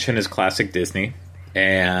Haunted Mansion is classic Disney.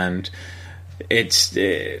 And it's,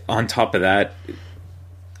 on top of that,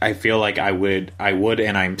 I feel like I would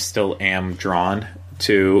and I still am drawn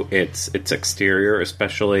to its exterior,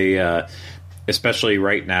 especially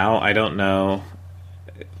right now. I don't know,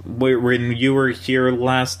 when you were here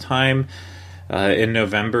last time in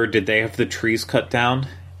November, did they have the trees cut down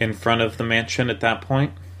in front of the mansion at that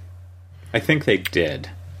point? I think they did.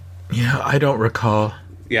 Yeah, I don't recall.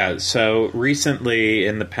 Yeah, so recently,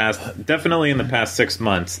 definitely in the past 6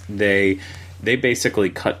 months, they basically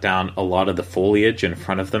cut down a lot of the foliage in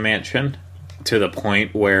front of the mansion to the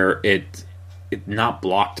point where it's not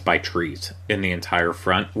blocked by trees in the entire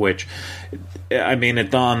front, which, I mean,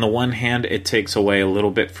 on the one hand, it takes away a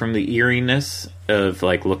little bit from the eeriness of,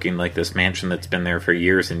 like, looking like this mansion that's been there for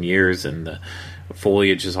years and years, and the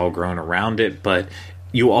foliage is all grown around it, but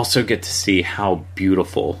you also get to see how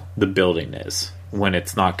beautiful the building is when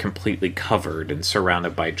it's not completely covered and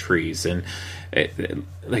surrounded by trees. And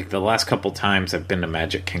like the last couple times I've been to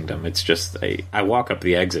Magic Kingdom, it's just I walk up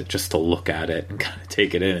the exit just to look at it and kind of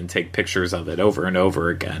take it in and take pictures of it over and over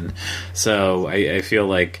again. So I feel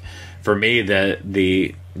like for me that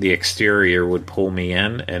the exterior would pull me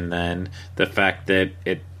in, and then the fact that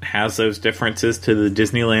it has those differences to the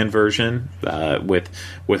Disneyland version with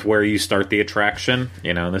where you start the attraction.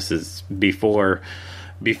 This is before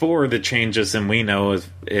the changes, and we know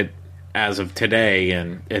it as of today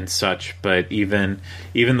and such, but even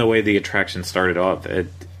the way the attraction started off,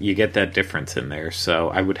 you get that difference in there. So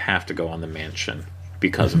I would have to go on the mansion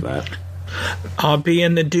because of that. I'll be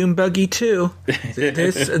in the Doom Buggy too.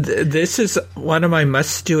 This is one of my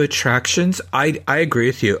must-do attractions. I agree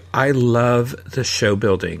with you. I love the show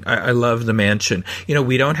building. I love the mansion.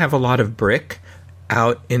 We don't have a lot of brick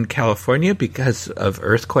out in California because of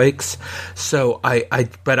earthquakes. So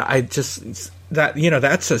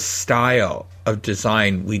that's a style of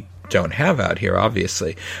design we don't have out here,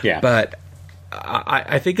 obviously. Yeah. But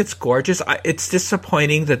I think it's gorgeous. It's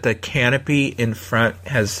disappointing that the canopy in front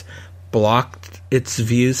has blocked its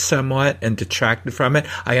views somewhat and detracted from it.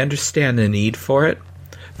 I understand the need for it,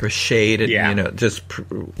 for shade and just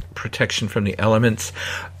protection from the elements.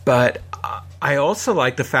 But I also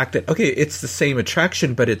like the fact that, okay, it's the same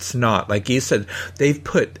attraction, but it's not. Like you said, they've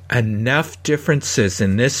put enough differences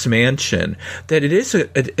in this mansion that it is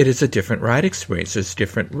a different ride experience. There's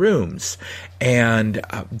different rooms and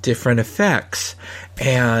different effects.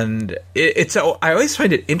 And I always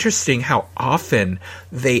find it interesting how often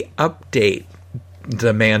they update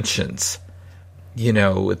the mansions.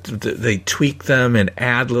 They tweak them and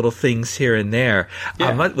add little things here and there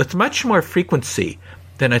with much more frequency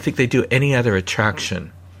than I think they do any other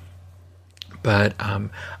attraction. But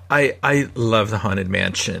I love the Haunted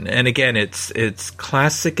Mansion, and again, it's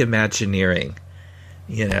classic Imagineering,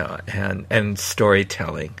 and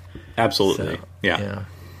storytelling. Absolutely, so, yeah.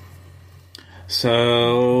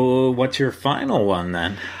 So, what's your final one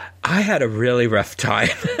then? I had a really rough time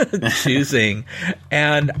choosing,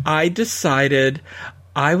 and I decided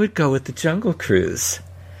I would go with the Jungle Cruise.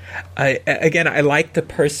 I like the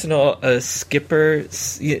personal skipper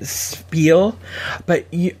spiel, but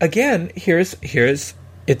here's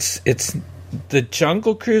it's the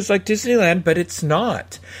Jungle Cruise like Disneyland, but it's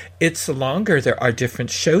not. It's longer. There are different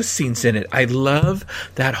show scenes in it. I love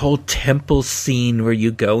that whole temple scene where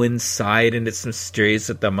you go inside and it's mysterious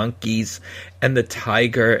with the monkeys and the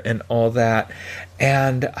tiger and all that.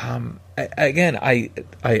 And I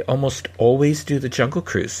almost always do the Jungle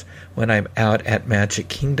Cruise when I'm out at Magic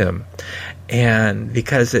Kingdom, and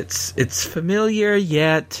because it's familiar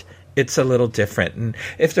yet it's a little different. And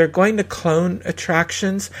if they're going to clone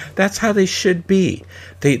attractions, that's how they should be.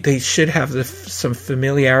 They should have some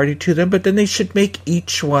familiarity to them, but then they should make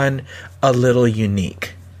each one a little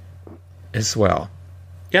unique as well.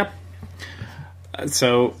 Yep.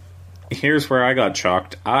 So here's where I got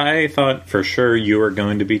shocked. I thought for sure you were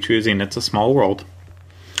going to be choosing It's a Small World.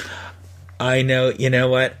 I know, you know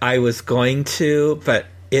what? I was going to, but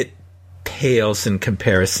it pales in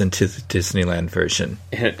comparison to the Disneyland version.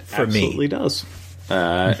 It absolutely does.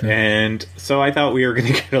 And so I thought we were going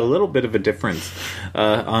to get a little bit of a difference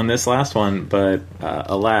on this last one, but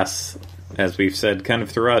alas, as we've said kind of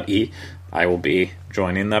throughout I will be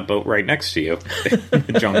joining that boat right next to you,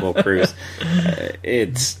 the Jungle Cruise.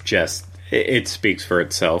 It's just, it speaks for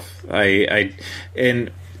itself.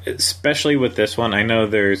 And especially with this one, I know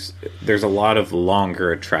there's a lot of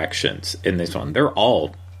longer attractions in this one. They're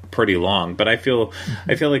all pretty long, but I feel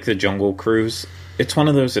like the Jungle Cruise, it's one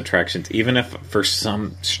of those attractions, even if for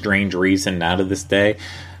some strange reason now to this day,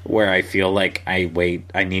 where I feel like I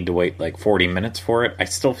need to wait like 40 minutes for it, I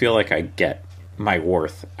still feel like I get my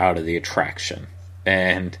worth out of the attraction.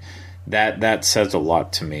 And that says a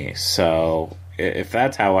lot to me. So if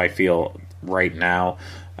that's how I feel right now,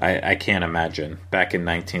 I can't imagine back in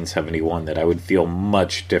 1971 that I would feel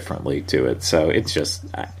much differently to it. So it's just,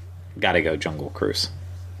 gotta go Jungle Cruise.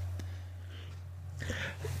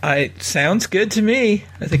 It sounds good to me.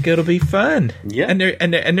 I think it'll be fun. Yeah, and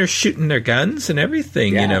they're shooting their guns and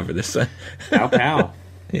everything, over the sun. Pow pow.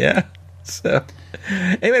 Yeah. So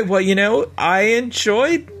anyway, well, I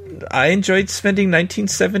enjoyed spending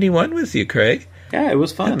 1971 with you, Craig. Yeah, it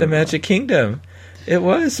was fun at the Magic Kingdom. It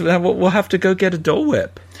was. We'll have to go get a Dole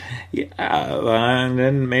Whip. Yeah, and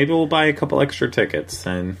then maybe we'll buy a couple extra tickets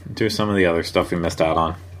and do some of the other stuff we missed out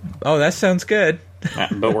on. Oh, that sounds good.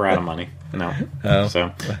 But we're out of money. No. Oh.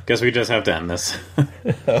 So, guess we just have to end this.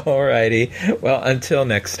 Alrighty. Well, until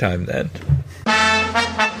next time then.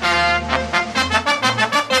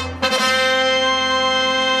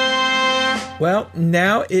 Well,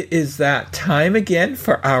 now it is that time again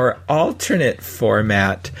for our alternate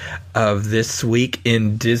format of This Week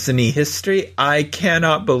in Disney History. I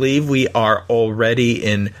cannot believe we are already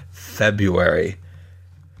in February.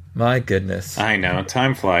 My goodness. I know.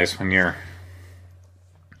 Time flies when you're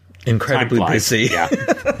incredibly busy. Yeah.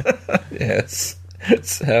 Yes.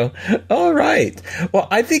 So, all right. Well,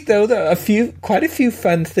 I think though quite a few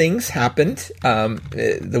fun things happened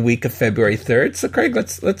the week of February 3rd. So, Craig,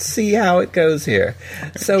 let's see how it goes here.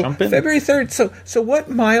 So, February 3rd. So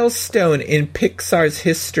what milestone in Pixar's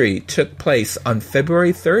history took place on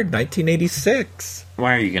February 3rd, 1986?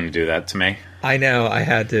 Why are you going to do that to me? I know. I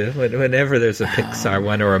had to. Whenever there's a Pixar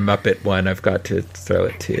one or a Muppet one, I've got to throw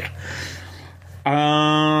it to you.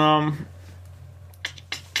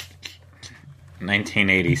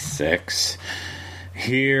 1986.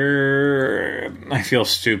 Here, I feel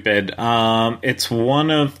stupid. It's one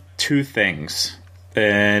of two things,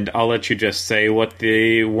 and I'll let you just say what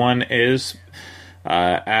the one is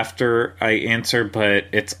after I answer. But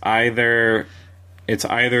it's either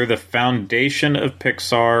the foundation of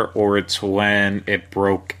Pixar or it's when it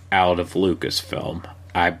broke out of Lucasfilm.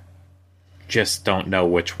 I just don't know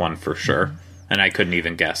which one for sure, and I couldn't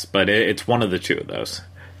even guess. But it's one of the two of those.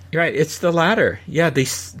 Right, it's the latter. Yeah,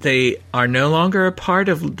 they are no longer a part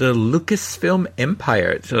of the Lucasfilm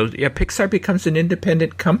empire. So, yeah, Pixar becomes an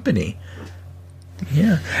independent company.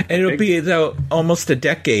 Yeah, and it'll be, though, almost a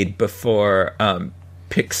decade before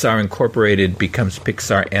Pixar Incorporated becomes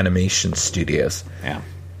Pixar Animation Studios. Yeah,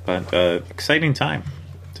 but exciting time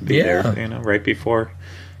to be there, right before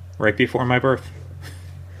my birth.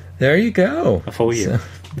 There you go. A full year.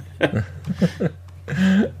 So.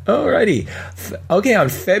 Alrighty. Okay, on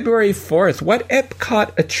February 4th, what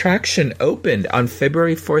Epcot attraction opened on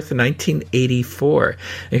February 4th, 1984?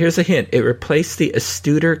 And here's a hint. It replaced the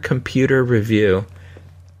Astuter Computer Review.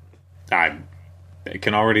 I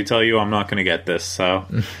can already tell you I'm not going to get this, so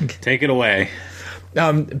take it away.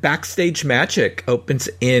 Backstage Magic opens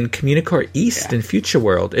in Communicore East in Future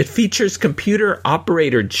World. It features computer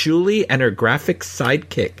operator Julie and her graphics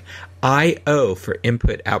sidekick, I.O. for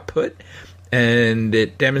input-output. And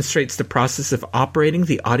it demonstrates the process of operating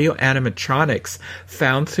the audio animatronics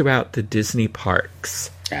found throughout the Disney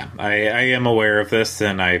parks. Yeah, I am aware of this,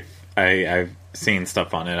 and I've seen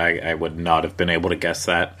stuff on it. I would not have been able to guess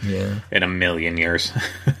that in a million years.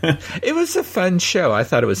 It was a fun show. I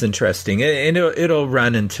thought it was interesting. And it'll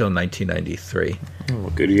run until 1993. Oh,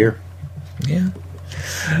 a good year. Yeah.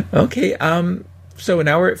 Okay, so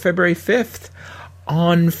now we're at February 5th.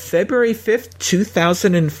 On February 5th,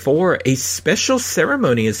 2004, a special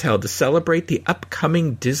ceremony is held to celebrate the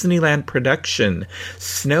upcoming Disneyland production,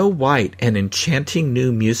 Snow White, an enchanting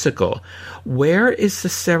new musical. Where is the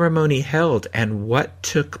ceremony held, and what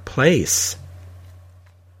took place?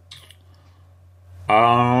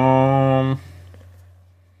 I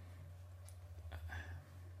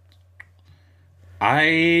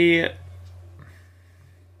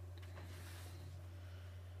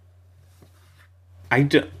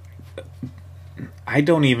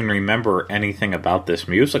don't even remember anything about this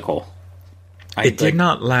musical. It did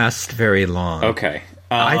not last very long. Okay.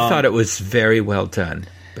 I thought it was very well done,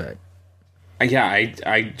 but... Yeah,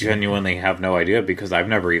 I genuinely have no idea because I've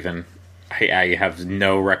never even... I have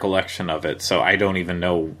no recollection of it, so I don't even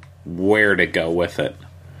know where to go with it.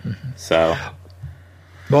 Mm-hmm. So...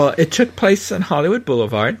 Well, it took place on Hollywood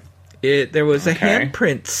Boulevard. There was a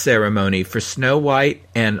handprint ceremony for Snow White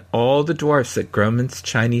and all the dwarfs at Grauman's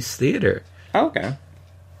Chinese Theater. Okay.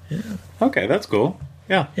 Yeah. Okay, that's cool.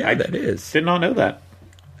 Yeah. That is. Did not know that.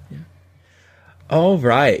 Yeah. All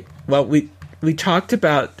right. Well, we talked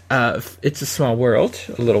about It's a Small World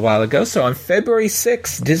a little while ago. So on February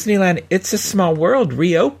 6th, Disneyland It's a Small World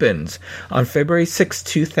reopened on February 6,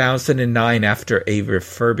 2009 after a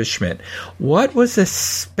refurbishment. What was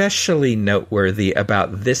especially noteworthy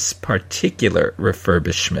about this particular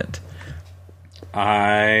refurbishment?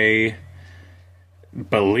 I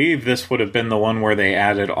believe this would have been the one where they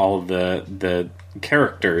added all of the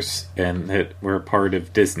characters and that were part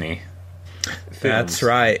of Disney films. That's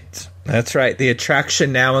right. That's right. The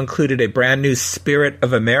attraction now included a brand new Spirit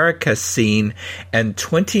of America scene and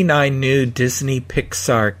 29 new Disney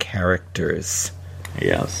Pixar characters.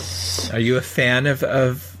 Yes. Are you a fan of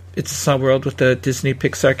It's a Small World with the Disney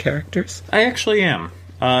Pixar characters? I actually am.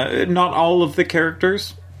 Not all of the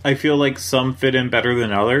characters. I feel like some fit in better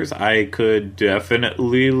than others. I could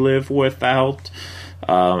definitely live without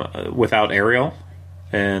Ariel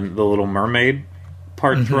and the Little Mermaid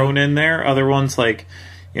part thrown in there. Other ones like...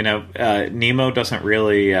 Nemo doesn't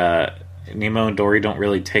really... Nemo and Dory don't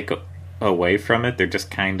really take away from it. They're just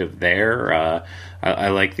kind of there. I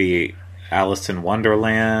like the Alice in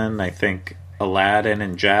Wonderland. I think Aladdin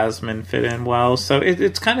and Jasmine fit in well. So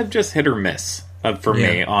it's kind of just hit or miss for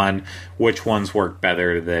me on which ones work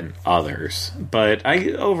better than others. But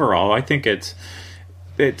overall, I think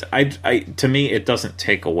to me, it doesn't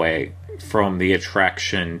take away from the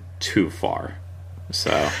attraction too far.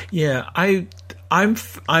 So yeah, I'm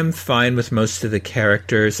fine with most of the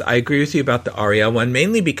characters. I agree with you about the Ariel one,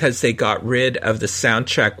 mainly because they got rid of the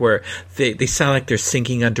soundtrack where they sound like they're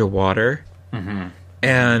sinking underwater. Mm-hmm.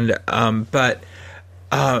 And but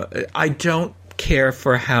I don't care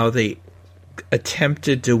for how they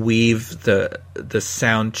attempted to weave the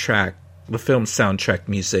soundtrack, the film soundtrack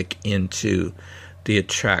music into the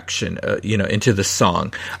attraction, into the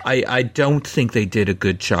song. I don't think they did a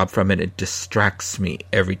good job from it. It distracts me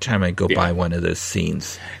every time I go by one of those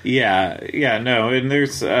scenes. No, and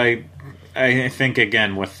there's I think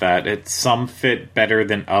again with that, some fit better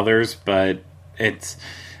than others, but it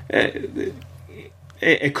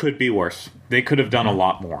could be worse. They could have done a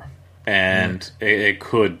lot more, and it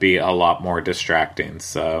could be a lot more distracting.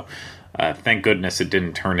 So thank goodness it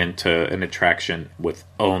didn't turn into an attraction with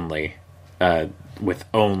only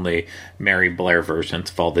Mary Blair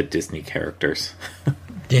versions of all the Disney characters.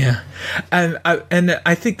 Yeah. And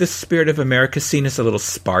I think the Spirit of America scene is a little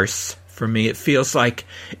sparse for me. It feels like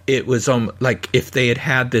it was like if they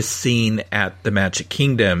had this scene at the Magic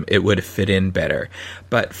Kingdom, it would have fit in better.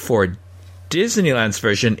 But for Disneyland's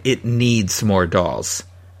version, it needs more dolls.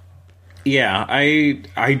 Yeah,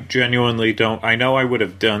 I genuinely don't. I know I would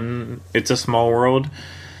have done It's a Small World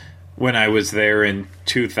when I was there in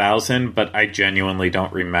 2000, but I genuinely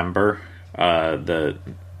don't remember I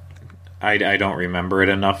don't remember it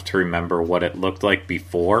enough to remember what it looked like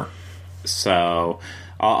before. So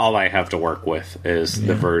all I have to work with is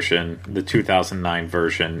the 2009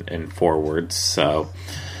 version in forwards. So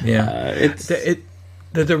it's the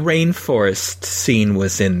rainforest scene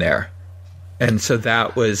was in there. And so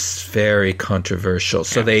that was very controversial.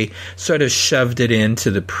 So they sort of shoved it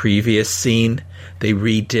into the previous scene. They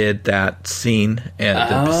redid that scene and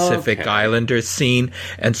the Pacific Islanders scene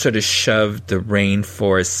and sort of shoved the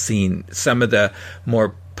rainforest scene, some of the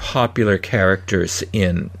more popular characters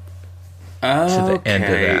in to the end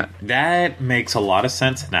of that. That makes a lot of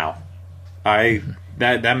sense now.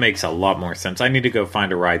 That makes a lot more sense. I need to go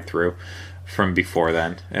find a ride through from before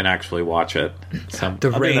then and actually watch it. So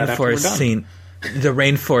the rainforest scene. The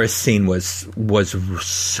rainforest scene was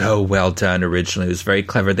so well done originally. It was very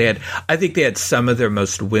clever. I think they had some of their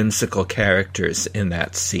most whimsical characters in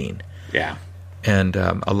that scene. Yeah. and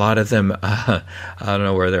a lot of them, I don't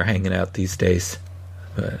know where they're hanging out these days,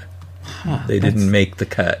 but they didn't make the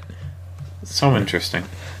cut. So interesting.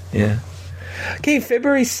 Yeah. Okay,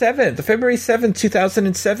 February 7th,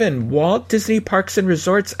 2007, Walt Disney Parks and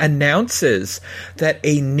Resorts announces that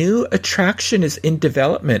a new attraction is in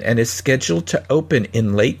development and is scheduled to open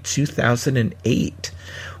in late 2008.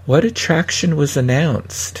 What attraction was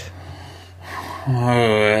announced?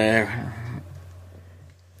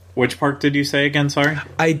 Which park did you say again, sorry?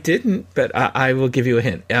 I didn't, but I will give you a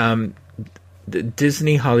hint. The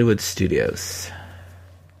Disney Hollywood Studios.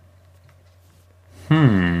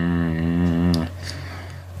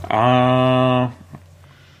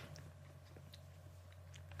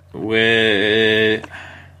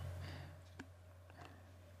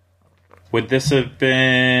 Would this have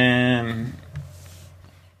been...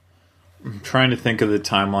 I'm trying to think of the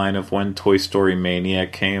timeline of when Toy Story Mania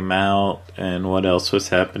came out and what else was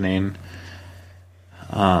happening.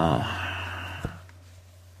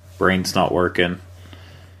 Brain's not working.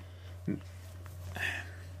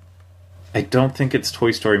 I don't think it's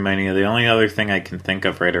Toy Story Mania. The only other thing I can think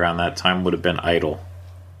of right around that time would have been Idol.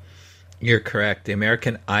 You're correct. The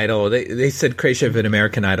American Idol, they said creation of an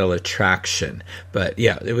American Idol attraction. But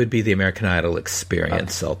yeah, it would be the American Idol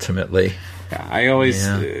experience ultimately. Yeah, I always,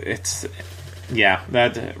 that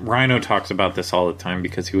Rhino talks about this all the time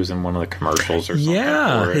because he was in one of the commercials or something.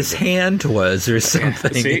 Yeah, his hand was or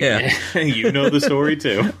something. See? Yeah. You know the story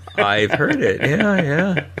too. I've heard it.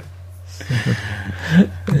 Yeah.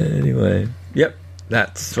 Anyway, yep,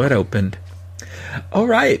 that's what opened. All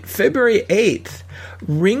right, February 8th.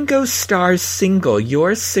 Ringo Starr's single,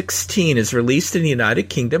 You're 16, is released in the United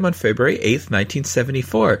Kingdom on February 8th,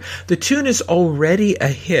 1974. The tune is already a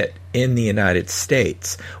hit in the United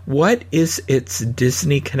States. What is its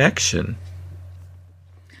Disney connection?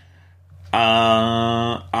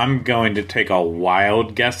 I'm going to take a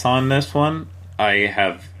wild guess on this one. I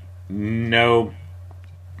have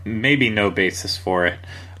maybe no basis for it.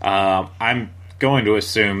 I'm going to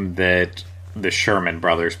assume that the Sherman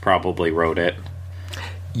Brothers probably wrote it.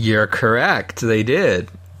 You're correct. They did.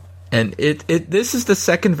 And this is the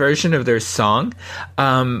second version of their song.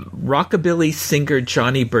 Rockabilly singer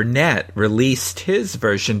Johnny Burnett released his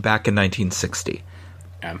version back in 1960.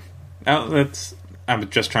 I'm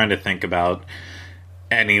just trying to think about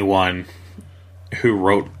anyone who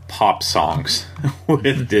wrote pop songs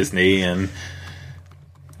with Disney, and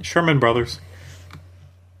Sherman Brothers.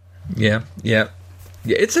 Yeah.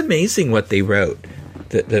 It's amazing what they wrote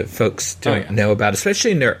that folks don't know about,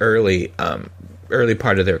 especially in their early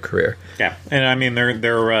part of their career. Yeah, and I mean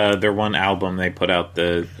their one album they put out,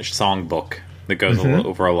 the songbook that goes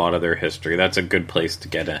over a lot of their history. That's a good place to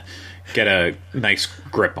get a nice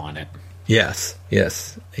grip on it. Yes. Yeah,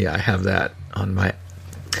 I have that on my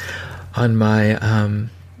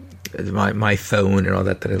my phone and all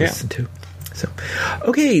that I listen to. So,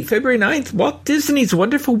 okay, February 9th, Walt Disney's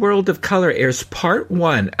Wonderful World of Color airs part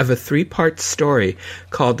 1 of a 3-part story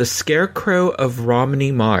called The Scarecrow of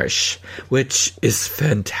Romney Marsh, which is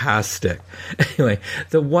fantastic. Anyway,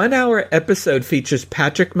 the 1-hour episode features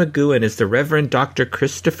Patrick McGoohan as the Reverend Dr.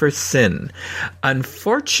 Christopher Sin.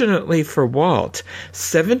 Unfortunately for Walt,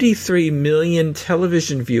 73 million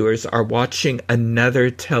television viewers are watching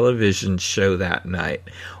another television show that night.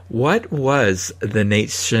 What was the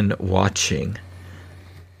nation watching?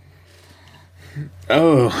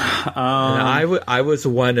 I was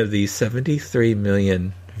one of these 73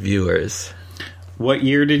 million viewers. What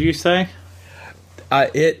year did you say?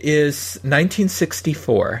 It is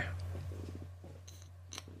 1964.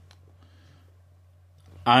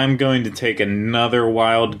 I'm going to take another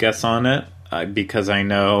wild guess on it because I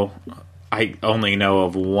only know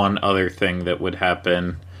of one other thing that would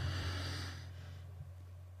happen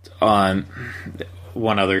on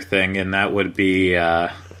one other thing, and that would be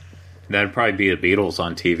that'd probably be the Beatles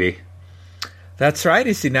on TV. That's right.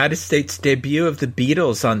 It's the United States debut of the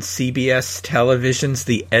Beatles on CBS Television's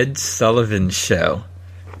The Ed Sullivan Show.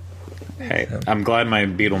 Hey, I'm glad my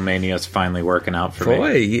Beatlemania is finally working out for me.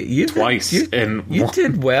 Boy, you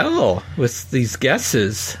did well with these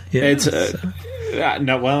guesses. It's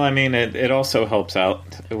no, well, I mean, it also helps out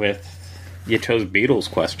with. You chose Beatles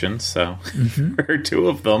questions, so for 2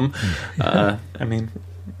 of them. I mean,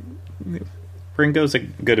 Ringo's a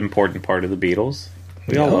good, important part of the Beatles.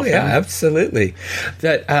 We all love him. Absolutely.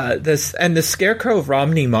 The Scarecrow of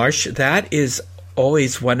Romney Marsh, that is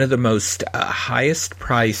always one of the most highest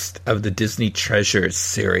priced of the Disney Treasures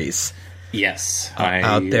series. Yes,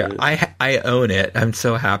 out there. I own it. I'm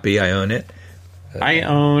so happy I own it. I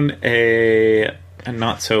own a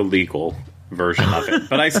not so legal version of it,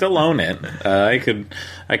 but I still own it. I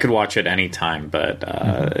could watch it anytime, but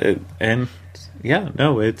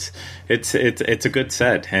it's a good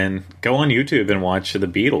set. And go on YouTube and watch the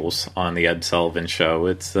Beatles on the Ed Sullivan Show.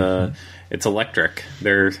 It's electric.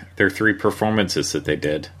 They're 3 performances that they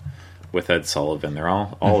did with Ed Sullivan. They're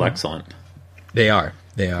all excellent. They are.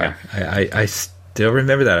 Yeah. I still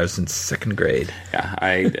remember that. I was in 2nd grade. Yeah,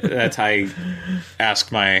 I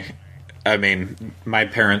asked my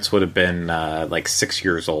parents would have been like 6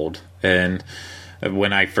 years old, and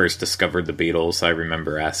when I first discovered the Beatles, I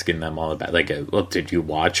remember asking them all about, like, well, did you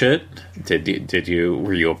watch it?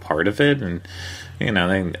 Were you a part of it? And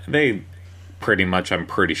they pretty much, I'm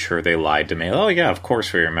pretty sure they lied to me. Oh yeah, of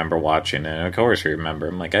course we remember watching it. Of course we remember.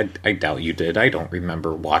 I'm like, I doubt you did. I don't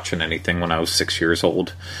remember watching anything when I was 6 years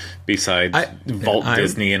old, besides Walt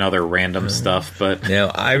Disney and other random stuff. But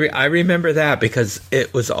no, I remember that because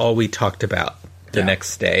it was all we talked about the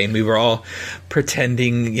next day, and we were all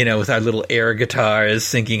pretending, with our little air guitars,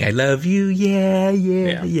 singing "I love you, yeah,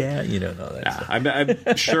 and all that stuff.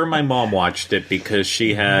 I'm sure my mom watched it because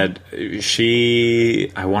I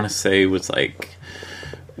want to say it was like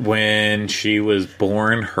when she was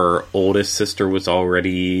born, her oldest sister was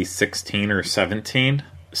already 16 or 17.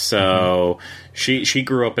 So she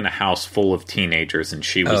grew up in a house full of teenagers, and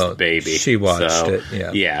she was the baby. She watched it.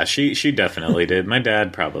 Yeah, she definitely did. My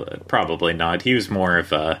dad probably not. He was more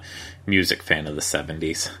of a music fan of the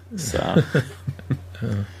 70s. So.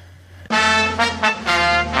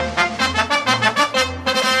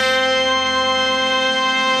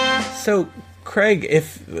 So, Craig,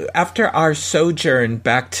 if after our sojourn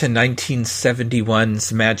back to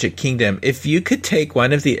 1971's Magic Kingdom, if you could take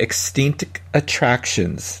one of the extinct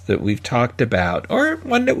attractions that we've talked about, or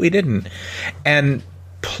one that we didn't, and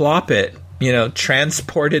plop it,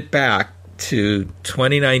 transport it back to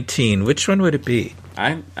 2019, which one would it be?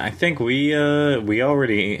 I think we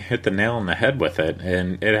already hit the nail on the head with it,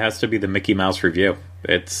 and it has to be the Mickey Mouse Revue.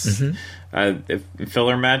 It's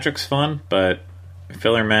Filler Magic's fun, but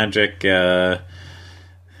Filler Magic, if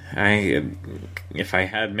I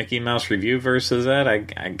had Mickey Mouse Revue versus that, I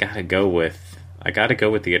gotta go with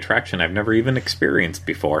the attraction I've never even experienced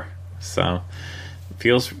before. So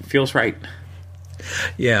feels right.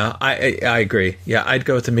 Yeah, I agree. Yeah, I'd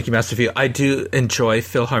go with the Mickey Mouse Revue. I do enjoy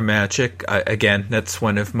PhilharMagic. Again, that's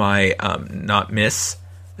one of my not miss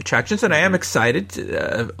attractions, and I am excited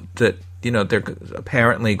that they're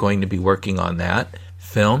apparently going to be working on that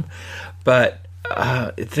film, but.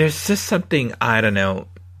 There's just something, I don't know,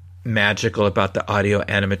 magical about the audio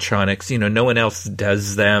animatronics. No one else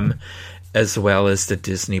does them as well as the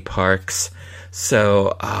Disney parks.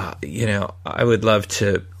 So, I would love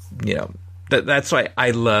to, that's why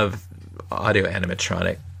I love audio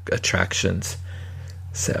animatronic attractions.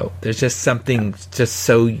 So there's just something just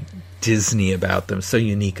so Disney about them, so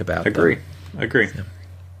unique about them. Agree.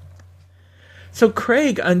 So,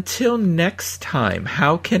 Craig, until next time,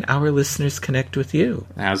 how can our listeners connect with you?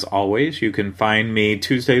 As always, you can find me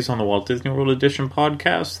Tuesdays on the Walt Disney World Edition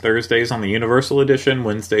podcast, Thursdays on the Universal Edition,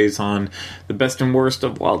 Wednesdays on the Best and Worst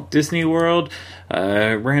of Walt Disney World,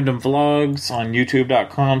 random vlogs on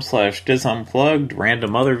youtube.com/disunplugged,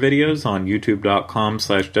 random other videos on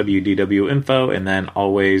youtube.com/wdwinfo, and then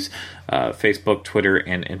always Facebook, Twitter,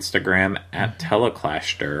 and Instagram at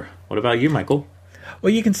Teleclaster. What about you, Michael?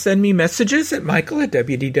 Well, you can send me messages at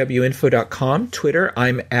michael@wdwinfo.com. Twitter,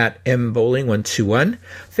 I'm at mbowling121.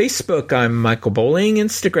 Facebook, I'm Michael Bowling.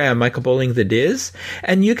 Instagram, Michael Bowling the Diz.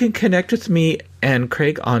 And you can connect with me and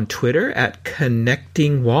Craig on Twitter at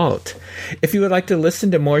Connecting Walt. If you would like to listen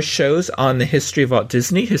to more shows on the history of Walt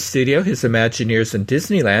Disney, his studio, his Imagineers, and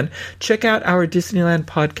Disneyland, check out our Disneyland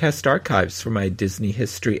podcast archives for my Disney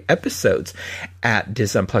history episodes at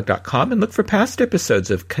DizUnplugged.com, and look for past episodes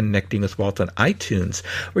of Connecting with Walt on iTunes,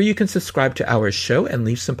 where you can subscribe to our show and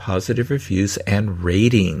leave some positive reviews and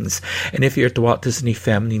ratings. And if you're at the Walt Disney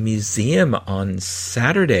Family Museum on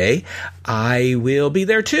Saturday, I will be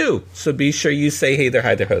there too. So be sure you say hey there,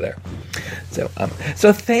 hi there, ho there.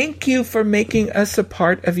 So thank you for making us a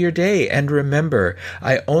part of your day. And remember,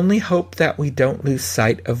 I only hope that we don't lose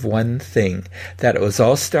sight of one thing, that it was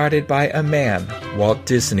all started by a man, Walt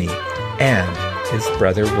Disney, and his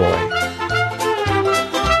brother Roy.